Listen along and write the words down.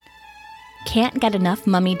Can't get enough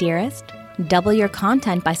Mummy Dearest? Double your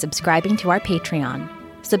content by subscribing to our Patreon.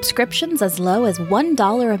 Subscriptions as low as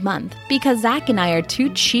 $1 a month, because Zach and I are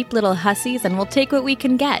two cheap little hussies and we'll take what we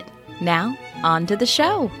can get. Now, on to the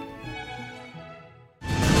show.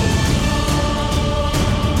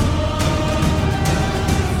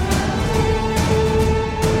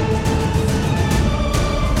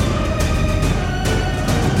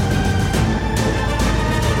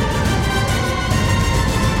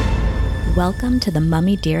 Welcome to the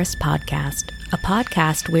Mummy Dearest podcast, a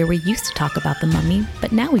podcast where we used to talk about the mummy,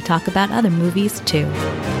 but now we talk about other movies too.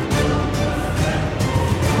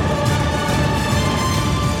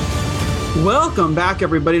 Welcome back,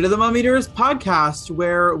 everybody, to the Mummy Dearest podcast,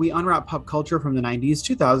 where we unwrap pop culture from the 90s,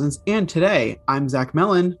 2000s, and today. I'm Zach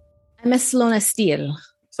Mellon. I'm Miss Lona Steele.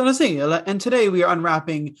 And today we are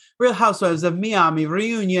unwrapping Real Housewives of Miami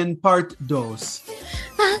Reunion Part 2.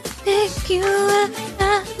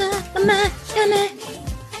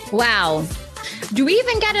 Wow. Do we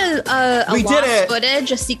even get a lost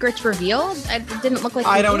footage, a secrets revealed? It didn't look like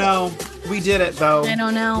I don't know. We did it, though. I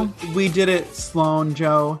don't know. We did it, Sloan,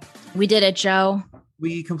 Joe. We did it, Joe.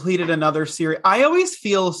 We completed another series. I always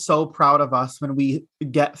feel so proud of us when we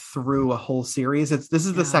get through a whole series. This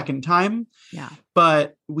is the second time. Yeah.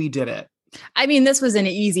 But we did it. I mean, this was an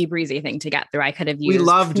easy breezy thing to get through. I could have used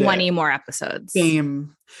 20 more episodes.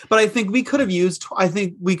 Same. But I think we could have used,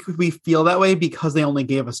 we feel that way because they only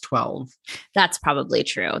gave us 12. That's probably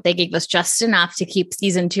true. They gave us just enough to keep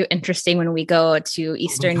season 2 interesting when we go to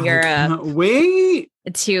Eastern Europe. Wait.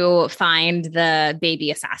 To find the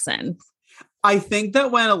baby assassin. I think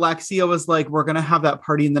that when Alexia was like, we're going to have that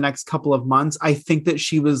party in the next couple of months, I think that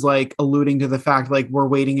she was like alluding to the fact, like, we're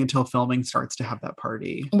waiting until filming starts to have that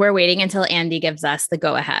party. We're waiting until Andy gives us the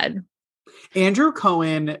go ahead. Andrew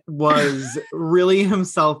Cohen was really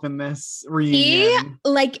himself in this reunion.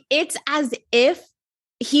 It's as if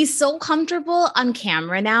he's so comfortable on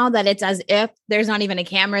camera now that it's as if there's not even a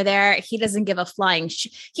camera there. He doesn't give a flying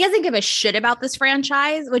he doesn't give a shit about this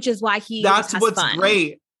franchise, which is why that's what's fun.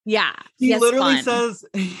 Great. Yeah. He literally says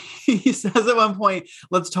at one point,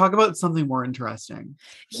 let's talk about something more interesting.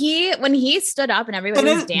 When he stood up and everybody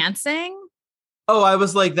was dancing. Oh, I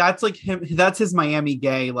was like, that's like him. That's his Miami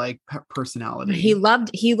gay, like, personality. He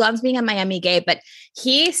loves being a Miami gay, but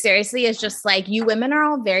he seriously is just like, you women are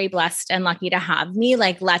all very blessed and lucky to have me.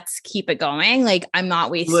 Like, let's keep it going. Like, I'm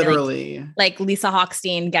not wasting. Literally. Like Lisa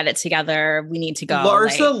Hochstein, get it together. We need to go.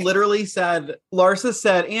 Larsa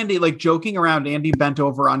said, Andy, like, joking around, Andy bent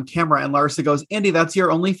over on camera and Larsa goes, Andy, that's your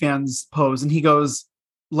OnlyFans pose. And he goes,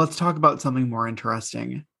 let's talk about something more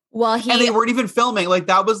interesting. Well, and they weren't even filming. Like,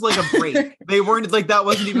 that was like a break. They weren't like, that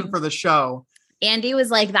wasn't even for the show. Andy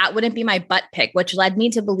was like, that wouldn't be my butt pic, which led me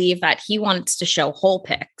to believe that he wants to show whole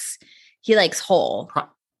pics. He likes whole.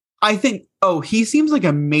 I think, he seems like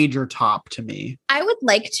a major top to me. I would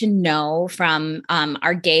like to know from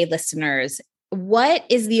our gay listeners, what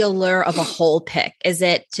is the allure of a whole pic? Is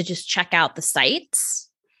it to just check out the sites?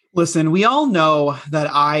 Listen, we all know that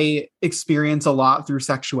I experience a lot through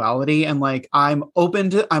sexuality, and like, I'm open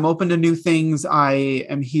to new things. I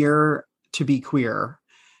am here to be queer.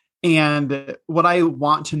 And what I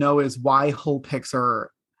want to know is why whole pics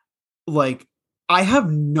are like, I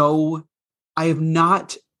have not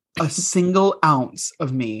a single ounce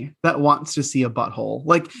of me that wants to see a butthole.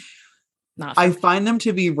 Like, I find them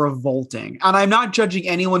to be revolting, and I'm not judging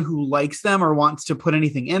anyone who likes them or wants to put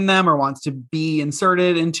anything in them or wants to be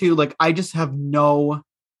inserted into, like, I just have no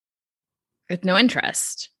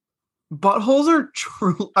interest. Buttholes are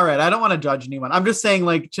true. All right. I don't want to judge anyone. I'm just saying,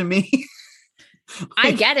 like, to me, like,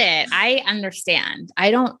 I get it. I understand. I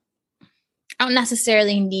don't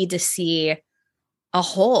necessarily need to see a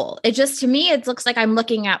hole. It just, to me, it looks like I'm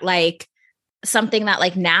looking at like something that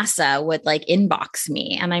like NASA would like inbox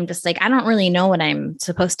me. And I'm just like, I don't really know what I'm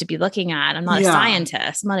supposed to be looking at. I'm not a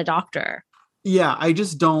scientist. I'm not a doctor. Yeah. I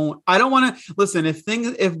don't want to listen.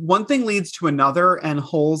 If one thing leads to another and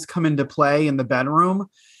holes come into play in the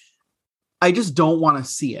bedroom, I just don't want to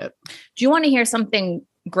see it. Do you want to hear something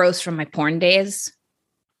gross from my porn days?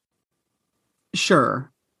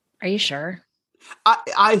 Sure. Are you sure?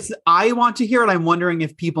 I want to hear it. I'm wondering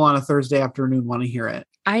if people on a Thursday afternoon want to hear it.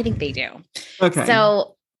 I think they do. Okay.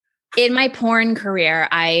 So in my porn career,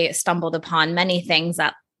 I stumbled upon many things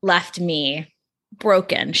that left me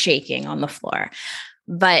broken, shaking on the floor.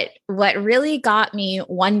 But what really got me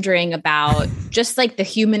wondering about just like the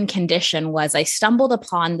human condition was I stumbled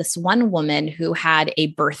upon this one woman who had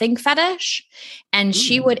a birthing fetish, and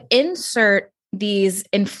she would insert these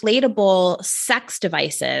inflatable sex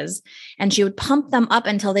devices and she would pump them up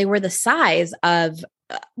until they were the size of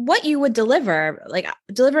what you would deliver, like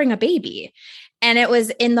delivering a baby. And it was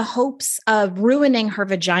in the hopes of ruining her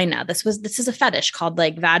vagina. This is a fetish called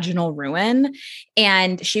like vaginal ruin.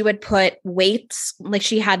 And she would put weights, like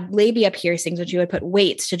she had labia piercings, and she would put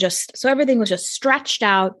weights to just, so everything was just stretched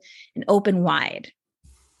out and open wide.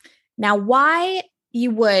 Now, why you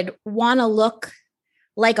would want to look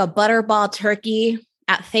like a butterball turkey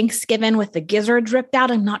at Thanksgiving with the gizzard dripped out,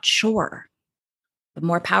 I'm not sure. But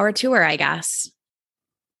more power to her, I guess.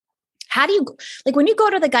 How do you, like, when you go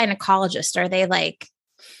to the gynecologist, are they like,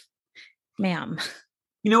 ma'am?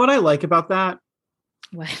 You know what I like about that?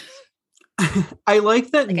 What? I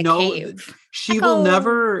like that like she will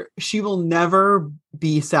never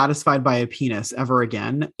be satisfied by a penis ever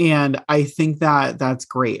again. And I think that that's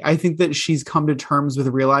great. I think that she's come to terms with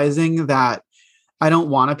realizing that I don't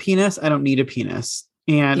want a penis. I don't need a penis.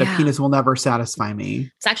 And a penis will never satisfy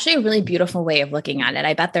me. It's actually a really beautiful way of looking at it.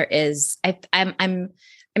 I bet there is, I'm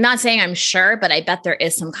not saying I'm sure, but I bet there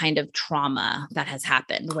is some kind of trauma that has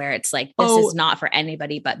happened where it's like, this is not for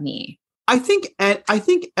anybody but me. I think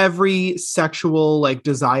every sexual like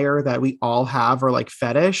desire that we all have, or like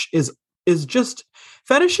fetish is just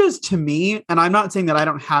fetishes to me. And I'm not saying that I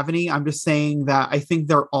don't have any. I'm just saying that I think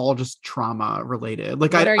they're all just trauma related.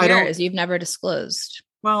 Like what are I yours? You've never disclosed.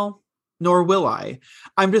 Well, nor will I.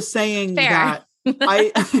 I'm just saying that we'll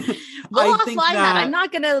I think that I'm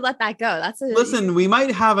not going to let that go. Listen, we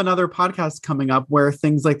might have another podcast coming up where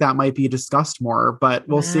things like that might be discussed more, but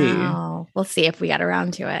we'll see. We'll see if we get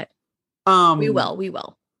around to it. We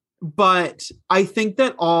will. But I think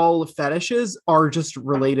that all fetishes are just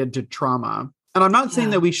related to trauma. And I'm not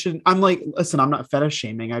saying that we should, I'm like, listen, I'm not fetish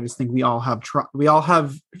shaming. I just think we all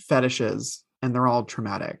have fetishes and they're all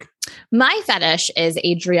traumatic. My fetish is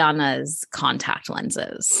Adriana's contact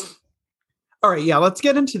lenses. All right, yeah, let's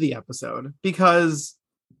get into the episode because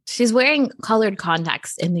she's wearing colored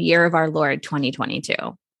contacts in the year of our Lord 2022.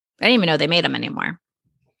 I didn't even know they made them anymore.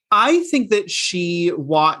 I think that she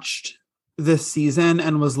watched this season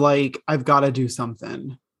and was like, I've got to do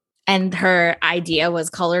something. And her idea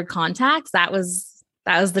was colored contacts. That was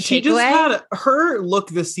the takeaway. She just had her look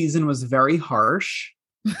this season was very harsh.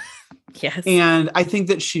 Yes. And I think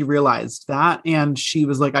that she realized that. And she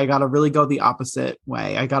was like, I got to really go the opposite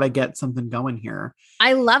way. I got to get something going here.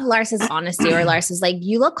 I love Lars's honesty, where Lars is like,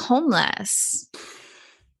 you look homeless.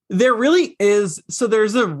 There really is. So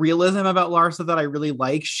there's a realism about Larsa that I really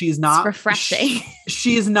like. She's not it's refreshing.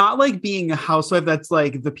 She's not like being a housewife that's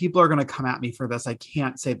like, the people are going to come at me for this. I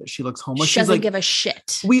can't say that she looks homeless. She doesn't like, give a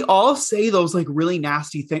shit. We all say those like really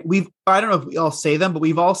nasty things. I don't know if we all say them, but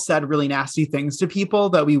we've all said really nasty things to people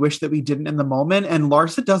that we wish that we didn't in the moment. And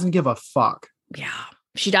Larsa doesn't give a fuck. Yeah,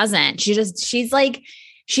 she doesn't. She's like,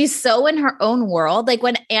 she's so in her own world. Like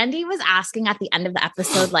when Andy was asking at the end of the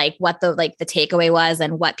episode, like what the takeaway was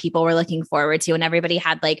and what people were looking forward to. And everybody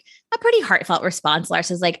had like a pretty heartfelt response. Lars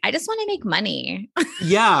is like, I just want to make money.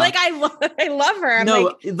 Yeah. Like I love her. I'm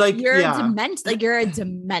no, like you're you're a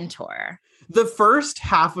dementor. The first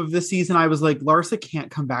half of the season, I was like, Larsa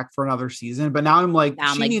can't come back for another season. But now I'm like,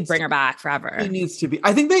 she needs bring her back forever. She needs to be.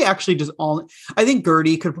 I think they actually I think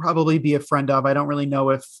Gertie could probably be a friend of. I don't really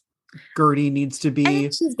know if Gertie needs to be. I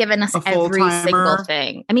think she's given us every single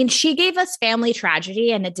thing. I mean, she gave us Family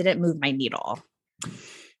Tragedy and it didn't move my needle.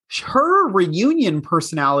 Her reunion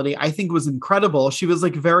personality, I think, was incredible. She was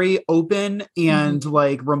like very open and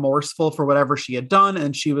like remorseful for whatever she had done.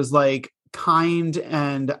 And she was like kind.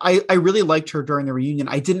 And I really liked her during the reunion.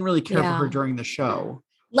 I didn't really care for her during the show.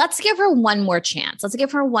 Let's give her one more chance. Let's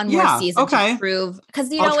give her one more season to prove. Because,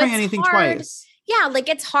 I'll try anything twice. Yeah, like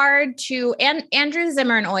it's hard to, and Andrew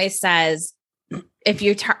Zimmern always says, if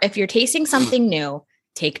you're tasting something new,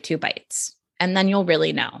 take 2 bites and then you'll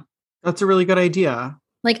really know. That's a really good idea.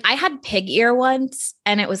 Like I had pig ear once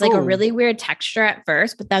and it was like a really weird texture at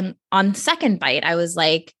first, but then on second bite, I was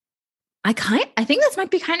like, I think this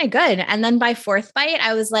might be kind of good. And then by 4th bite,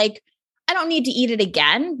 I was like, I don't need to eat it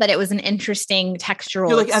again, but it was an interesting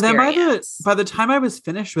textural experience. And then by the time I was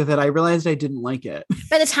finished with it, I realized I didn't like it.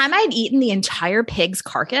 By the time I had eaten the entire pig's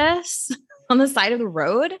carcass on the side of the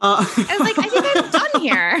road, I was like, I think I'm done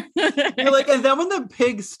here. You're like, and then when the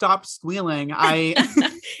pig stopped squealing, and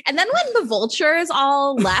then when the vultures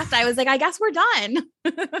all left, I was like, I guess we're done.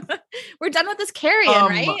 We're done with this carrion,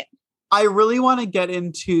 right? I really want to get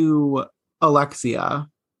into Alexia.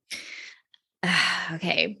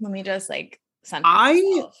 Okay, let me just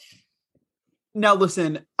now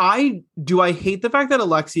listen, I hate the fact that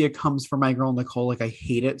Alexia comes from my girl Nicole. Like I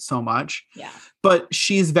hate it so much. Yeah. But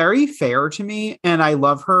she's very fair to me and I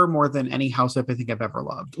love her more than any housewife I think I've ever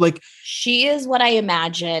loved. Like she is what I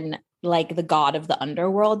imagine like the god of the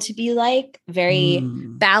underworld to be like. Very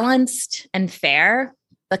balanced and fair,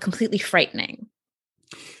 but completely frightening.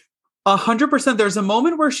 100%. There's a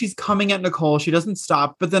moment where she's coming at Nicole. She doesn't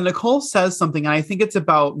stop, but then Nicole says something, and I think it's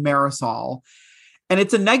about Marisol. And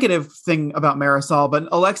it's a negative thing about Marisol, but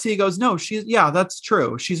Alexia goes, no, that's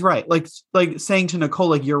true. She's right. Like saying to Nicole,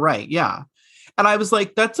 like, you're right. Yeah. And I was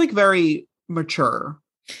like, that's like very mature.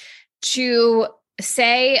 To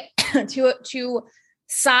say, to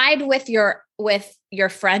side with your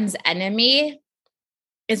friend's enemy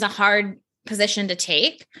is a hard position to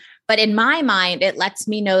take. But in my mind, it lets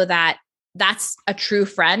me know that that's a true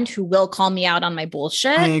friend who will call me out on my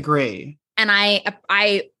bullshit. I agree. And I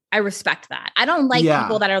respect that. I don't like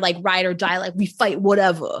people that are like ride or die, like we fight,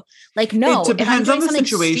 whatever. Like, no, it depends on the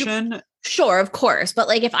situation. Sure, of course. But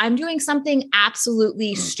like, if I'm doing something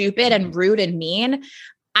absolutely stupid and rude and mean,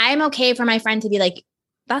 I'm okay for my friend to be like,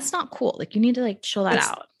 that's not cool. Like, you need to like chill that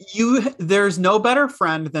out. There's no better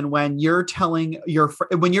friend than when you're telling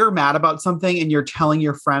when you're mad about something and you're telling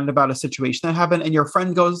your friend about a situation that happened and your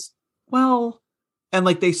friend goes, well, and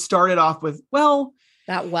like they started off with, well,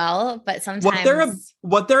 but sometimes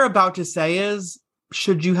what they're about to say is,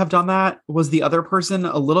 should you have done that? Was the other person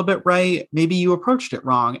a little bit right? Maybe you approached it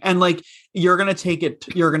wrong. And like, you're going to take it,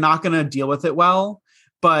 you're not going to deal with it well,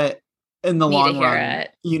 but in the long run,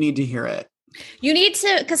 you need to hear it. You need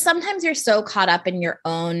to, because sometimes you're so caught up in your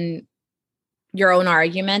own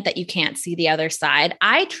argument that you can't see the other side.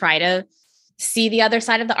 I try to see the other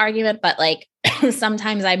side of the argument, but like,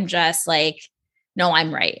 sometimes I'm just like, no,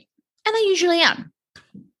 I'm right. And I usually am.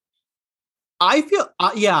 I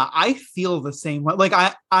feel the same way. Like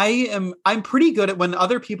I'm pretty good at when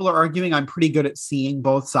other people are arguing, I'm pretty good at seeing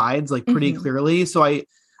both sides, like pretty clearly. So I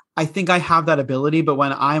think I have that ability, but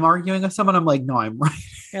when I'm arguing with someone, I'm like, no, I'm right.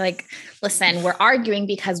 You're like, listen, we're arguing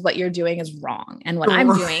because what you're doing is wrong. And what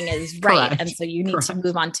I'm doing is right. Correct. And so you need to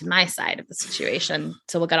move on to my side of the situation.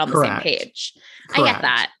 So we'll get on the Correct. same page. Correct. I get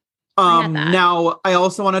that. Now I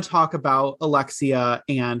also want to talk about Alexia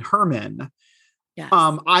and Herman. Yes.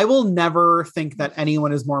 I will never think that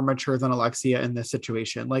anyone is more mature than Alexia in this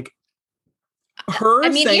situation. Like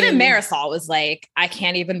even Marisol was like, I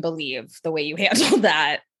can't even believe the way you handled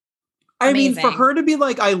that. Amazing. I mean, for her to be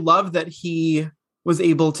like, I love that he was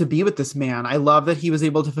able to be with this man. I love that he was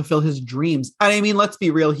able to fulfill his dreams. And I mean, let's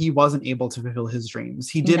be real. He wasn't able to fulfill his dreams.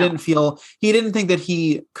 He didn't think that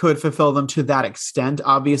he could fulfill them to that extent.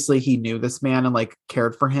 Obviously he knew this man and like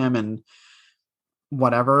cared for him and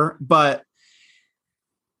whatever, but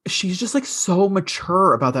she's just like so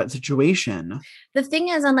mature about that situation. The thing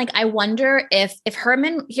is, I'm like, I wonder if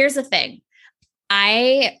Herman, here's the thing.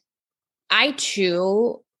 I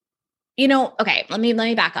too, okay, let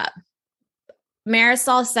me back up.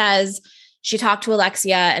 Marisol says she talked to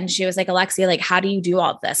Alexia and she was like, Alexia, like, how do you do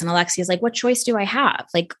all this? And Alexia's like, what choice do I have?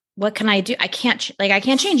 Like, what can I do? I can't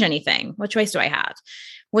change anything. What choice do I have?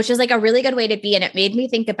 Which is like a really good way to be. And it made me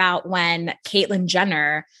think about when Caitlyn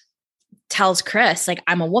Jenner tells Kris, like,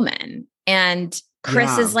 I'm a woman. And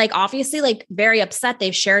Kris is like, obviously like very upset.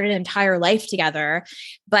 They've shared an entire life together.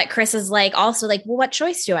 But Kris is like, also like, well, what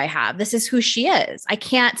choice do I have? This is who she is. I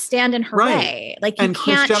can't stand in her way. Like, you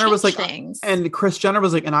can't change things. And Kris Jenner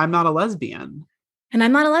was like, and I'm not a lesbian. And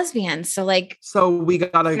I'm not a lesbian. So like, so we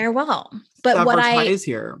gotta farewell. But what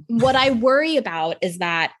I worry about is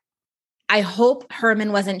that I hope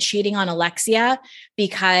Herman wasn't cheating on Alexia,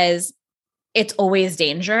 because it's always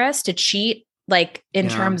dangerous to cheat, like in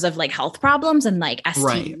terms of like health problems and like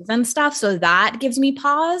STDs and stuff. So that gives me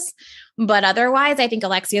pause. But otherwise, I think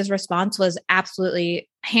Alexia's response was absolutely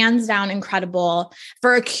hands down incredible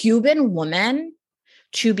for a Cuban woman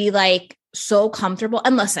to be like so comfortable.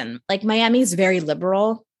 And listen, like Miami's very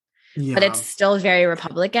liberal, but it's still very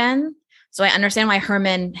Republican. So I understand why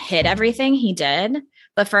Herman hid everything he did.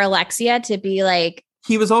 But for Alexia to be like,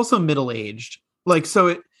 he was also middle-aged. Like,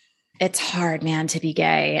 so it's hard, man, to be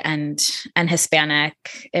gay and Hispanic.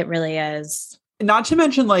 It really is. Not to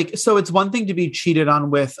mention, like, so it's one thing to be cheated on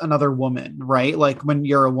with another woman, right? Like when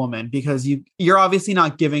you're a woman, because you're obviously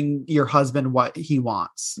not giving your husband what he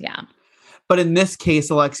wants. Yeah. But in this case,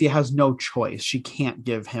 Alexia has no choice. She can't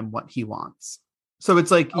give him what he wants. So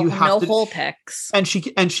it's like you have no whole picks. And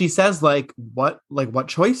she says like what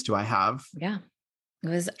choice do I have? Yeah. It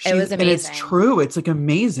was amazing. And it's true. It's like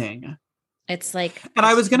amazing. It's like, and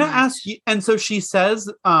I was going to ask you, and so she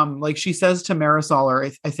says, like she says to Marisol, or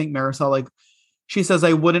I think Marisol, like she says,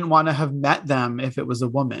 I wouldn't want to have met them if it was a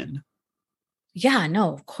woman. Yeah,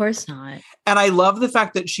 no, of course not. And I love the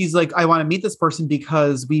fact that she's like, I want to meet this person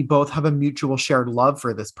because we both have a mutual shared love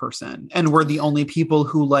for this person. And we're the only people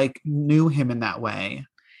who like knew him in that way.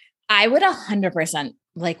 I would 100%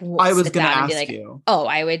 like I was sit going to down and be ask like, you. oh,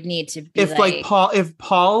 I would need to be If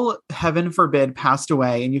Paul, heaven forbid, passed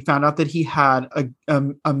away and you found out that he had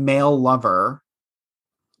a male lover,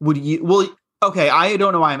 would you, well, okay, I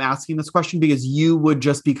don't know why I'm asking this question, because you would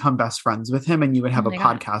just become best friends with him and you would have oh a my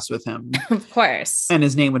God. podcast with him. Of course. And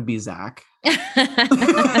his name would be Zach. And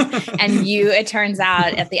it turns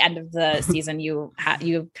out at the end of the season, you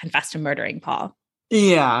confessed to murdering Paul.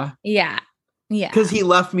 Yeah. Yeah. Yeah. Because he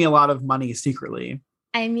left me a lot of money secretly.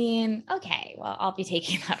 I mean, okay, well, I'll be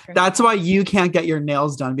taking that from That's why you can't get your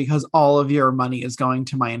nails done, because all of your money is going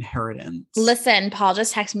to my inheritance. Listen, Paul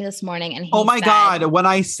just texted me this morning and he oh my said, God, when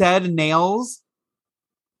I said nails,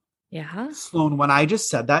 yeah, Sloan, when I just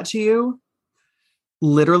said that to you,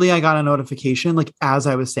 literally I got a notification, like as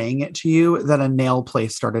I was saying it to you, that a nail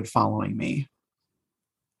place started following me.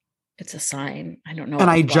 it's a sign. I don't know. And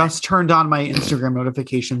I just turned on my Instagram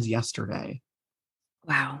notifications yesterday.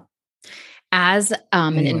 Wow. As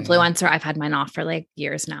an influencer, I've had mine off for like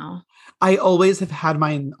years now. I always have had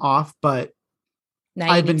mine off, but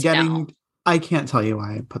I've been getting, I can't tell you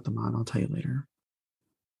why I put them on. I'll tell you later.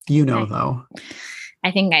 You know, though. I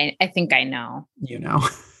think I know. You know.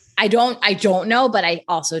 I don't know, but I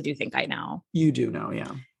also do think I know. You do know,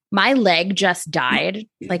 yeah. My leg just died.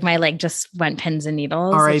 Like my leg just went pins and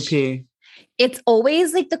needles. R.I.P. It's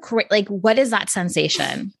always like what is that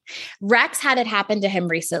sensation? Rex had it happen to him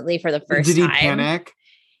recently for the first time. Did he panic?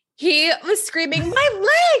 He was screaming, my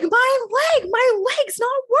leg's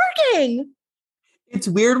not working. It's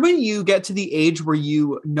weird when you get to the age where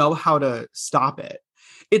you know how to stop it.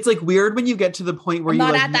 It's like weird when you get to the point where I'm you're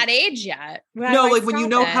not like, at that age yet. No, like when you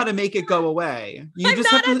know how to make it go away. I'm just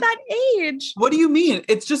not at that age. What do you mean?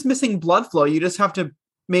 It's just missing blood flow. You just have to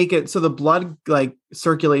make it so the blood like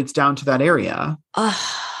circulates down to that area.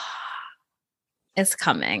 It's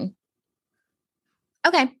coming.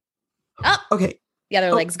 Okay. Oh, okay. The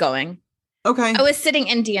other leg's going. Okay. I was sitting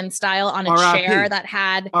Indian style on a chair that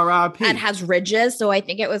has ridges, so I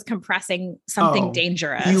think it was compressing something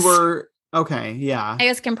dangerous. You were okay, yeah. I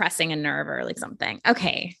was compressing a nerve or like something.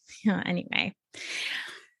 Okay. Anyway.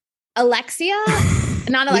 Alexia,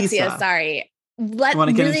 not Alexia, sorry. Let's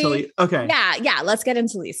get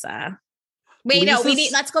into Lisa. Wait,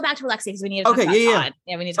 let's go back to Alexia because we need to talk about Todd.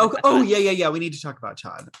 Yeah, we need to talk about Todd. Yeah. We need to talk about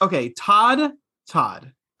Todd. Okay, Todd.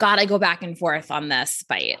 Gotta go back and forth on this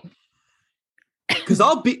fight. Because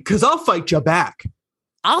I'll fight you back.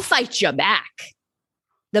 I'll fight you back.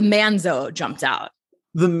 The Manzo jumped out.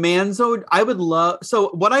 The Manzo, I would love. So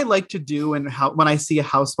what I like to do when I see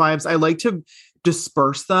Housewives, I like to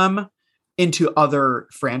disperse them into other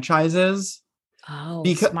franchises. Oh,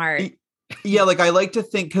 smart. Yeah, like I like to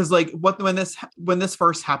think because like when this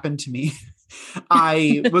first happened to me,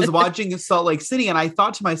 I was watching Salt Lake City and I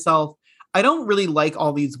thought to myself, I don't really like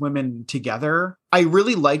all these women together. I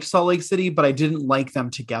really liked Salt Lake City, but I didn't like them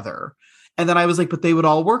together. And then I was like, but they would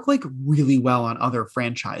all work like really well on other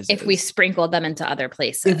franchises. If we sprinkled them into other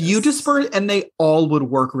places. If you disperse, and they all would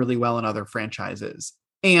work really well in other franchises.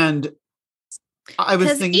 And I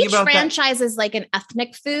was thinking about each franchise is like an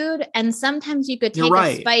ethnic food. And sometimes you could take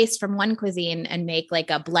a spice from one cuisine and make like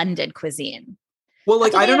a blended cuisine. Well,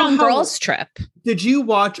 like, I don't know how. Girls Trip. Did you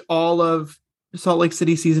watch all of Salt Lake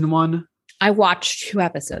City season 1? I watched 2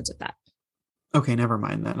 episodes of that. Okay, never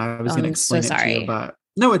mind then. I was going to explain it to you, but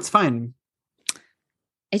no, it's fine.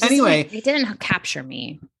 Anyway, it didn't capture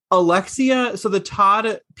me. Alexia, so the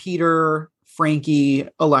Todd, Peter, Frankie,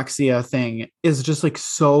 Alexia thing is just like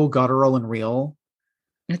so guttural and real.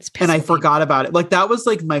 And I forgot about it. Like that was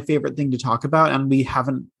like my favorite thing to talk about, and we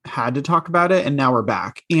haven't had to talk about it, and now we're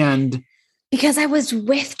back. And because I was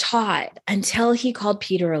with Todd until he called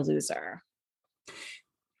Peter a loser.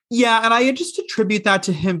 Yeah, and I just attribute that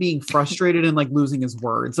to him being frustrated and like losing his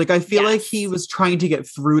words. Like I feel like he was trying to get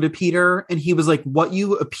through to Peter, and he was like, "What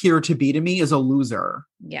you appear to be to me is a loser."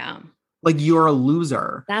 Yeah. Like you're a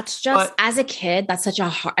loser. That's just as a kid, that's such a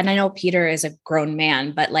hard, and I know Peter is a grown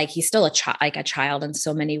man, but like he's still a child in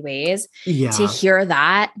so many ways. Yeah. To hear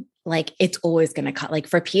that, like it's always going to cut. Like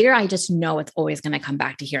for Peter, I just know it's always going to come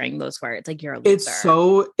back to hearing those words. Like you're a loser. It's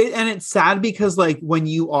and it's sad because like when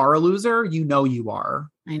you are a loser, you know you are.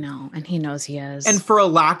 I know. And he knows he is. And for a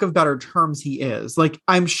lack of better terms, he is. Like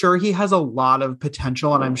I'm sure he has a lot of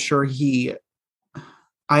potential, and I'm sure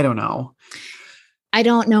I don't know. I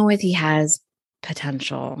don't know if he has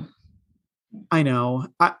potential. I know.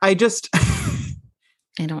 I just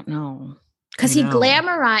I don't know. Because he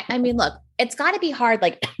glamorized. I mean, look, it's got to be hard.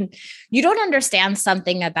 Like, you don't understand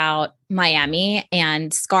something about Miami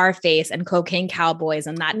and Scarface and Cocaine Cowboys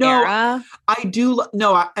and that era. I do.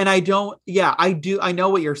 No, and I don't. Yeah, I do. I know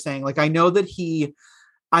what you're saying. Like, I know that he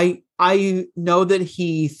I know that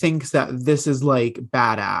he thinks that this is like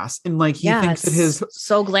badass, and like he thinks that his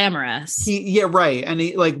so glamorous. Right. And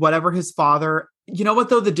he, like whatever his father, you know what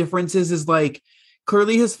though the difference is like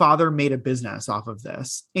clearly his father made a business off of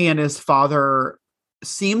this, and his father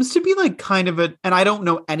seems to be like kind of and I don't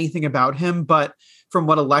know anything about him, but from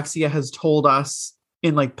what Alexia has told us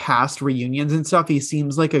in like past reunions and stuff, he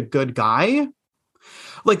seems like a good guy,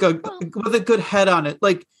 like with a good head on it,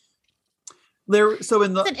 like. So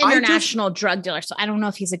in the he's an international drug dealer, so I don't know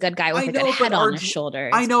if he's a good guy with a good head on his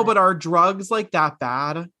shoulders. I know, but are drugs like that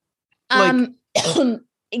bad? Like,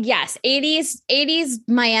 yes, 80s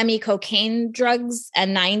Miami cocaine drugs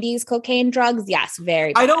and 90s cocaine drugs. Yes,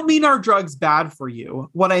 very bad. I don't mean are drugs bad for you.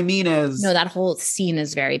 What I mean is no, that whole scene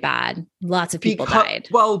is very bad. Lots of people died.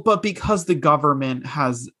 Well, but because the government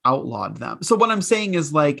has outlawed them. So what I'm saying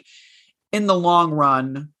is like in the long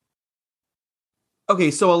run.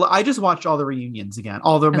 Okay, so I just watched all the reunions again,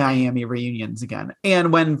 all the Miami reunions again.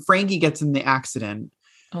 And when Frankie gets in the accident,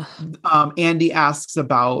 Andy asks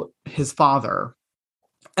about his father,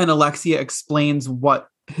 and Alexia explains what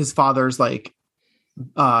his father's like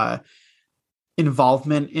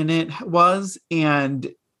involvement in it was.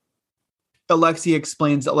 And Alexia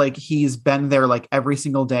explains that like he's been there like every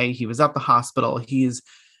single day. He was at the hospital. He's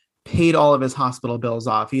paid all of his hospital bills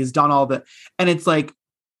off. He's done all the, and it's like,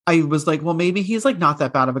 I was like, well, maybe he's like not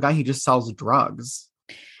that bad of a guy. He just sells drugs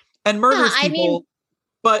and murders people.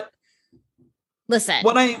 But listen,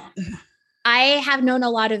 I have known a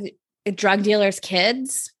lot of drug dealers'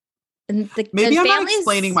 kids, and maybe I'm not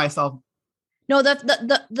explaining myself. No,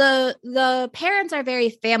 the parents are very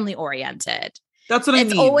family oriented. That's what I mean.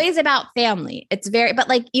 It's always about family. It's very, but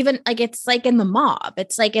like even like it's like in the mob,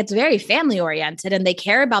 it's like it's very family oriented, and they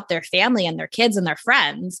care about their family and their kids and their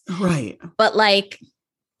friends. Right. But like.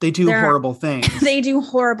 They do horrible things. They do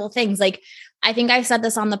horrible things. Like, I think I've said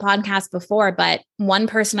this on the podcast before, but one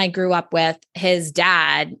person I grew up with, his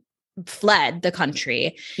dad fled the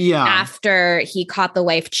country after he caught the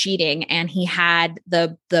wife cheating, and he had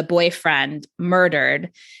the boyfriend murdered,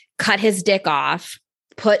 cut his dick off,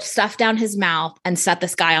 put stuff down his mouth, and set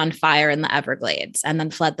this guy on fire in the Everglades, and then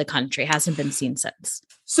fled the country. Hasn't been seen since.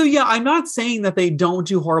 So yeah, I'm not saying that they don't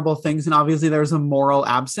do horrible things, and obviously there's a moral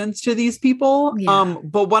absence to these people. Yeah.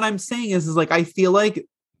 But what I'm saying is like I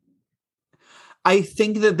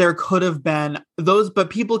think that there could have been those, but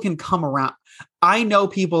people can come around. I know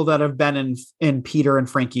people that have been in Peter and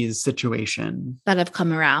Frankie's situation that have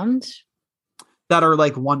come around that are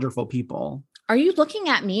like wonderful people. Are you looking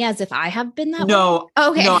at me as if I have been that way? No.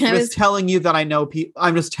 Okay. No, I'm just telling you that I know people.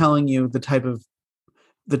 I'm just telling you the type of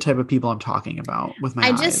people I'm talking about with my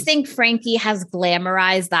eyes. I just think Frankie has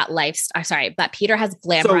glamorized that lifestyle. Sorry, that Peter has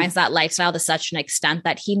glamorized that lifestyle to such an extent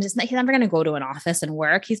that he's never going to go to an office and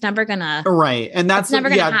work. He's never going to. Right. And that's never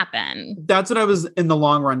going to happen. That's what I was in the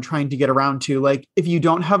long run trying to get around to. Like, if you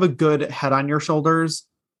don't have a good head on your shoulders,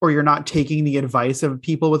 or you're not taking the advice of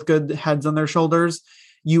people with good heads on their shoulders,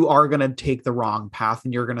 you are going to take the wrong path,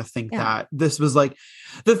 and you're going to think that this was like,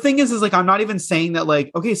 the thing is like, I'm not even saying that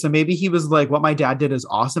like, okay, so maybe he was like, what my dad did is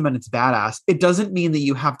awesome and it's badass. It doesn't mean that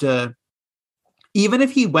you have to, even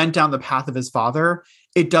if he went down the path of his father,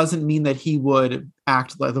 it doesn't mean that he would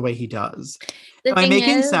act like the way he does. Am I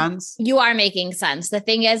making sense? You are making sense. The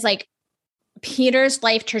thing is like, Peter's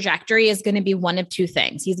life trajectory is going to be one of two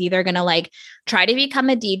things. He's either going to like try to become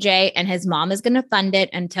a DJ, and his mom is going to fund it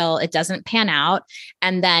until it doesn't pan out.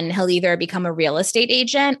 And then he'll either become a real estate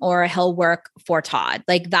agent or he'll work for Todd.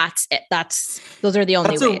 Like that's it. Those are the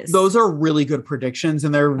only ways. Those are really good predictions,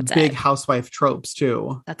 and they're big housewife tropes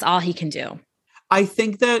too. That's all he can do. I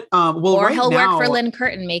think that, or he'll work for Lynn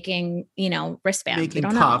Curtin making, wristbands.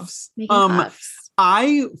 Making cuffs.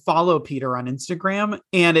 I follow Peter on Instagram,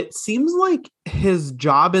 and it seems like his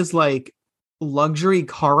job is like luxury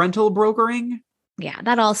car rental brokering. Yeah,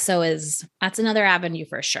 that's another avenue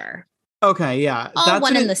for sure. Okay, yeah. All that's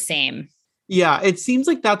one and the same. Yeah, it seems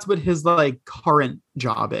like that's what his like current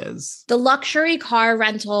job is. The luxury car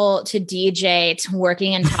rental to DJ to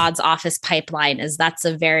working in Todd's office pipeline that's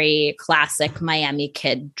a very classic Miami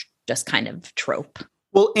kid just kind of trope.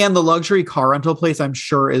 Well, and the luxury car rental place, I'm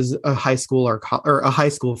sure, is a high school or a high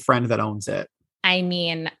school friend that owns it. I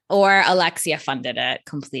mean, or Alexia funded it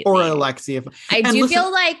completely. Or Alexia. I do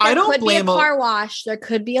feel like there could be a car wash. There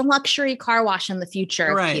could be a luxury car wash in the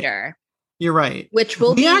future, Peter. You're right. Which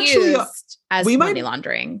will be used as money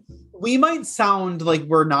laundering. We might sound like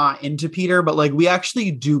we're not into Peter, but like we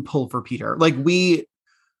actually do pull for Peter. Like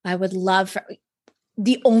I would love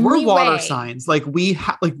the only we're water signs. Like we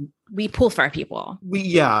pull for our people.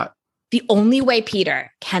 The only way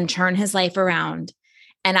Peter can turn his life around.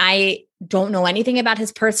 And I don't know anything about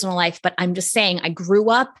his personal life, but I'm just saying I grew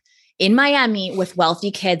up in Miami with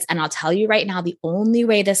wealthy kids. And I'll tell you right now, the only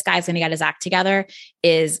way this guy's going to get his act together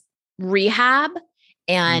is rehab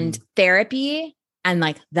and therapy. And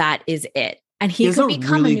like, that is it. And he could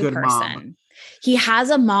become a new person. Mom. He has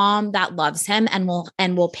a mom that loves him and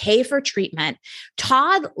will pay for treatment.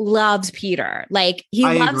 Todd loves Peter. Like he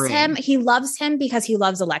loves him. He loves him because he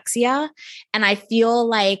loves Alexia. And I feel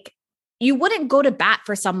like you wouldn't go to bat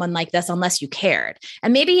for someone like this unless you cared.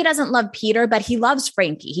 And maybe he doesn't love Peter, but he loves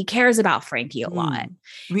Frankie. He cares about Frankie a lot.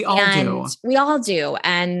 We all do.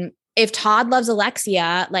 And if Todd loves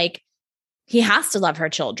Alexia, like he has to love her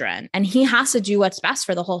children and he has to do what's best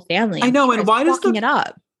for the whole family. I know. And why does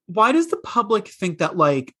why does the public think that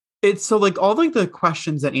like, it's so like all like the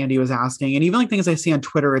questions that Andy was asking and even like things I see on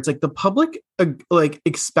Twitter, it's like the public like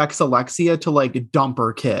expects Alexia to like dump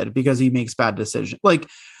her kid because he makes bad decisions. Like,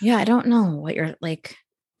 yeah, I don't know what you're like.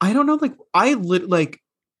 I don't know. Like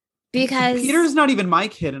because Peter's not even my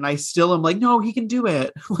kid. And I still am like, no, he can do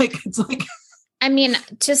it. Like, it's like, I mean,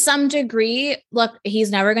 to some degree, look,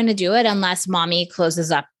 he's never going to do it unless mommy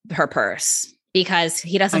closes up her purse. Because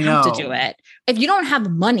he doesn't have to do it. If you don't have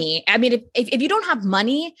money, I mean, if you don't have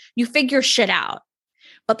money, you figure shit out.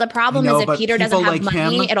 But the problem is if Peter doesn't have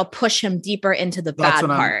money, it'll push him deeper into the bad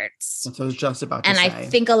parts. That's what I was just about to say. And I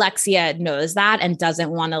think Alexia knows that and doesn't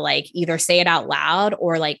want to like either say it out loud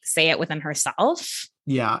or like say it within herself.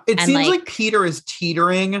 Yeah. It seems like Peter is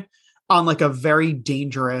teetering on like a very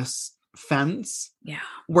dangerous fence. Yeah.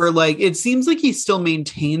 Where like, it seems like he still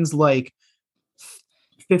maintains like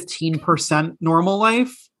 15% normal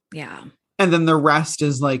life. Yeah. And then the rest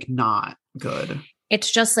is like not good. It's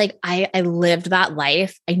just like, I lived that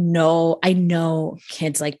life. I know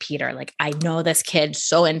kids like Peter. Like I know this kid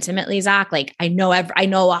so intimately, Zach. Like I know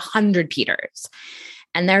 100 Peters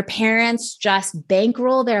and their parents just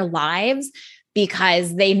bankroll their lives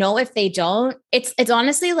because they know if they don't, it's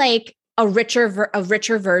honestly like a richer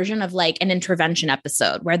version of like an intervention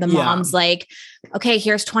episode where the mom's like, okay,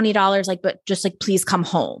 here's $20. Like, but just like, please come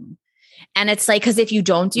home. And it's like, cause if you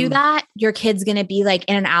don't do that, your kid's going to be like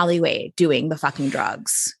in an alleyway doing the fucking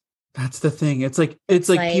drugs. That's the thing. It's like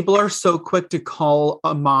people are so quick to call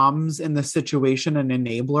moms in the situation an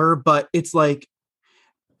enabler, but it's like,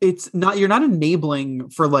 it's not, you're not enabling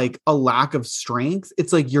for like a lack of strength.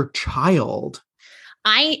 It's like your child.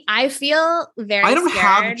 I feel very I don't scared.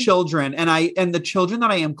 have children and the children that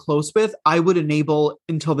I am close with, I would enable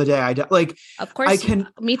until the day I die. Like, of course,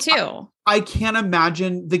 me too. I can't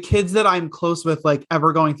imagine the kids that I'm close with, like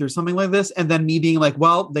ever going through something like this. And then me being like,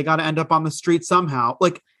 well, they got to end up on the street somehow.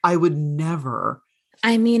 Like I would never.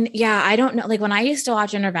 I mean, yeah, I don't know. Like when I used to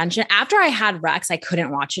watch Intervention after I had Rex, I couldn't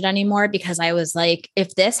watch it anymore because I was like,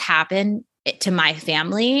 if this happened to my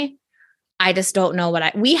family, I just don't know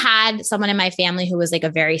we had someone in my family who was like a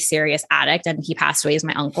very serious addict and he passed away as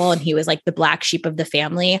my uncle. And he was like the black sheep of the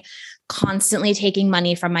family, constantly taking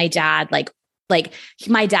money from my dad. Like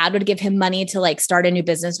my dad would give him money to like start a new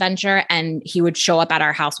business venture. And he would show up at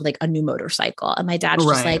our house with like a new motorcycle. And my dad's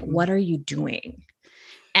just like, what are you doing?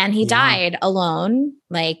 And he died alone.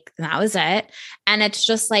 Like that was it. And it's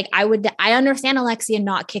just like, I understand Alexia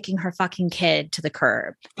not kicking her fucking kid to the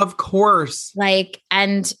curb. Of course. Like,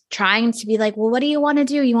 and trying to be like, well, what do you want to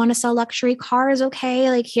do? You want to sell luxury cars? Okay.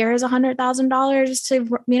 Like here's $100,000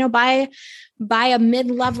 to, buy a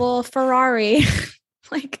mid-level Ferrari.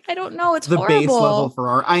 Like, I don't know. It's the horrible. Base level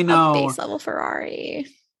Ferrari. I know. A base level Ferrari.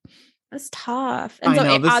 That's tough. And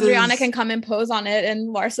so Adriana can come and pose on it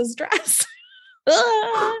in Larsa's dress.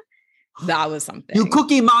 That was something. You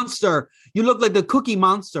cookie monster. You look like the cookie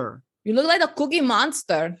monster. You look like the cookie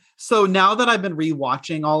monster. So now that I've been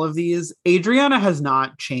rewatching all of these, Adriana has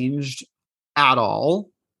not changed at all.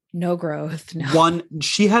 No growth. No.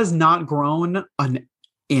 She has not grown an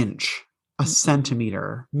inch, a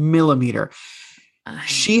centimeter, millimeter.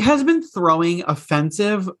 She has been throwing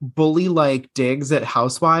offensive bully-like digs at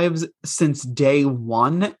housewives since day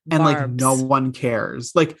one. And like no one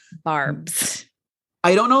cares. Like Barbs.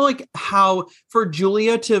 I don't know like how for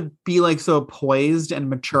Julia to be like so poised and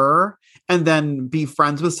mature and then be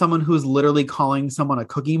friends with someone who's literally calling someone a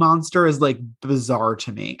cookie monster is like bizarre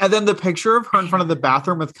to me. And then the picture of her in front of the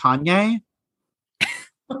bathroom with Kanye.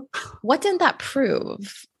 What did that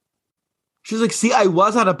prove? She's like, see, I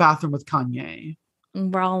was at a bathroom with Kanye.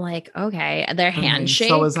 We're all like, okay, their handshake.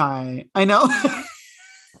 So was I. I know.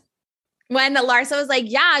 When Larsa was like,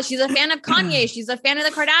 yeah, she's a fan of Kanye. She's a fan of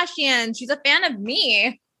the Kardashians. She's a fan of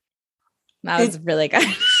me. That was really good.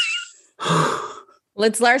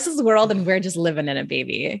 It's Larsa's world and we're just living in it,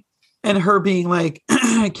 baby. And her being like,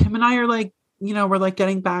 Kim and I are like, we're like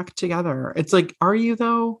getting back together. It's like, are you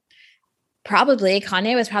though? Probably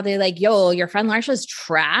Kanye was probably like, yo, your friend Larsha's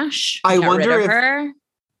trash. I Get wonder rid of if her.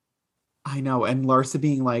 I know. And Larsa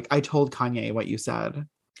being like, I told Kanye what you said.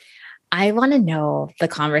 I want to know the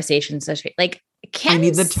conversation. So like I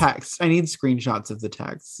need the Kim's text. I need screenshots of the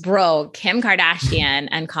text. bro, Kim Kardashian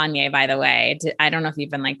and Kanye, by the way. I don't know if you've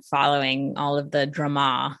been like following all of the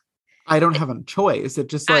drama. I don't have a choice. It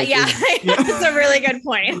just like yeah, yeah. That's a really good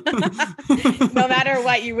point. No matter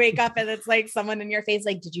what, you wake up and it's like someone in your face,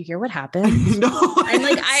 like, did you hear what happened? No, I'm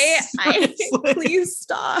like, I please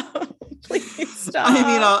stop. Please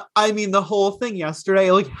stop. I mean, the whole thing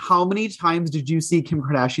yesterday, like, how many times did you see Kim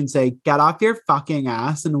Kardashian say, get off your fucking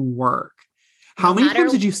ass and work? How many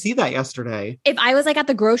times did you see that yesterday? If I was like at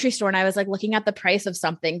the grocery store and I was like looking at the price of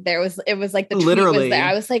something, it was like the literally tweet was there.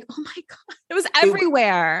 I was like, oh my God, it was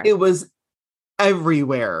everywhere. It was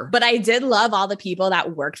everywhere. But I did love all the people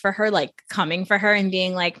that worked for her, like coming for her and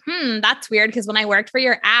being like, that's weird. Because when I worked for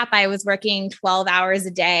your app, I was working 12 hours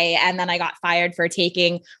a day. And then I got fired for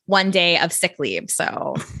taking 1 day of sick leave.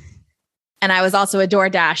 So, and I was also a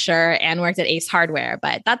DoorDasher and worked at Ace Hardware,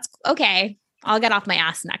 but that's okay. I'll get off my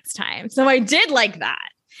ass next time. So I did like that.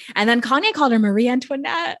 And then Kanye called her Marie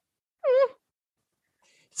Antoinette.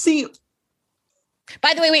 See,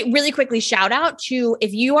 by the way, wait, really quickly, shout out to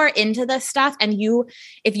if you are into this stuff and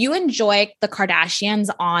if you enjoy the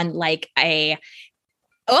Kardashians on like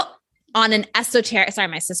on an esoteric, sorry,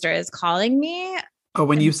 my sister is calling me. Oh,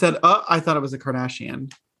 when you said, I thought it was a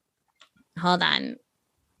Kardashian. Hold on.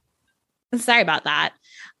 Sorry about that.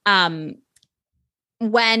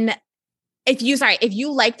 If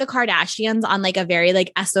you like the Kardashians on like a very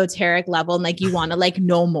like esoteric level and like you want to like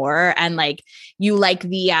know more and like you like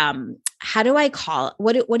the how do I call it?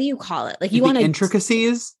 What do you call it? Like you want the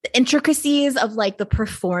intricacies of like the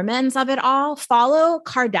performance of it all. Follow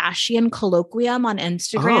Kardashian Colloquium on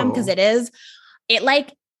Instagram because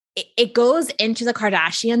it goes into the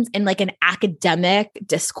Kardashians in like an academic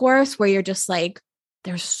discourse where you're just like,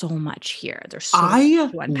 there's so much here. There's so much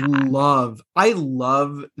to unpack. I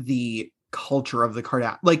love the culture of the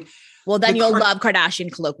Kardashian. Like, well, then you'll love Kardashian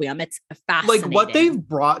Colloquium. It's fascinating. Like what they've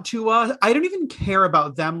brought to us. I don't even care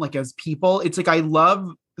about them like as people. It's like I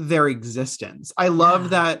love their existence. I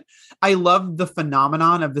love that. I love the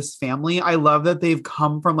phenomenon of this family. I love that they've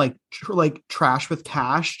come from like trash with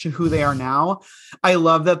cash to who they are now. I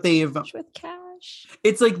love that they've trash with cash.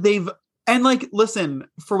 It's like and like listen,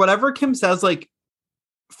 for whatever Kim says, like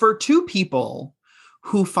for two people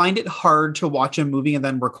who find it hard to watch a movie and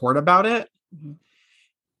then record about it. Mm-hmm.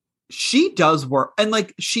 She does work, and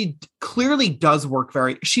like she clearly does work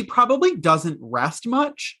she probably doesn't rest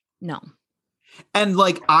much. No. And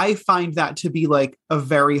like I find that to be like a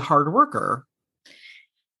very hard worker.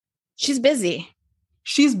 She's busy.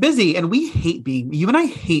 And you and I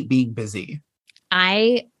hate being busy.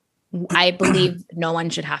 I believe no one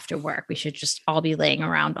should have to work. We should just all be laying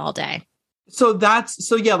around all day. So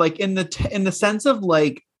yeah, like in the sense of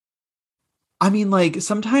like, I mean, like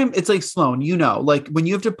sometimes it's like Sloan, like when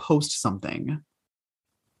you have to post something,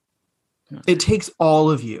 it takes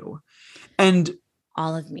all of you and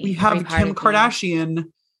all of me. We have Kim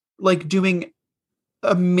Kardashian like doing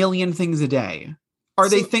a million things a day. Are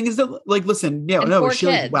they things that like, listen, no, is she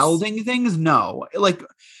like welding things? No, like,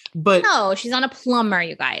 but no, she's not a plumber,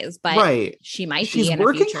 you guys, but right. She might she's be in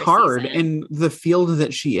working a hard season. In the field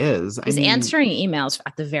that she is. She's answering emails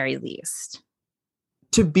at the very least.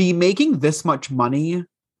 To be making this much money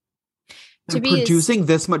and producing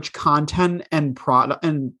this much content and product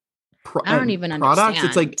and I don't even products, understand.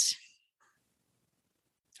 it's like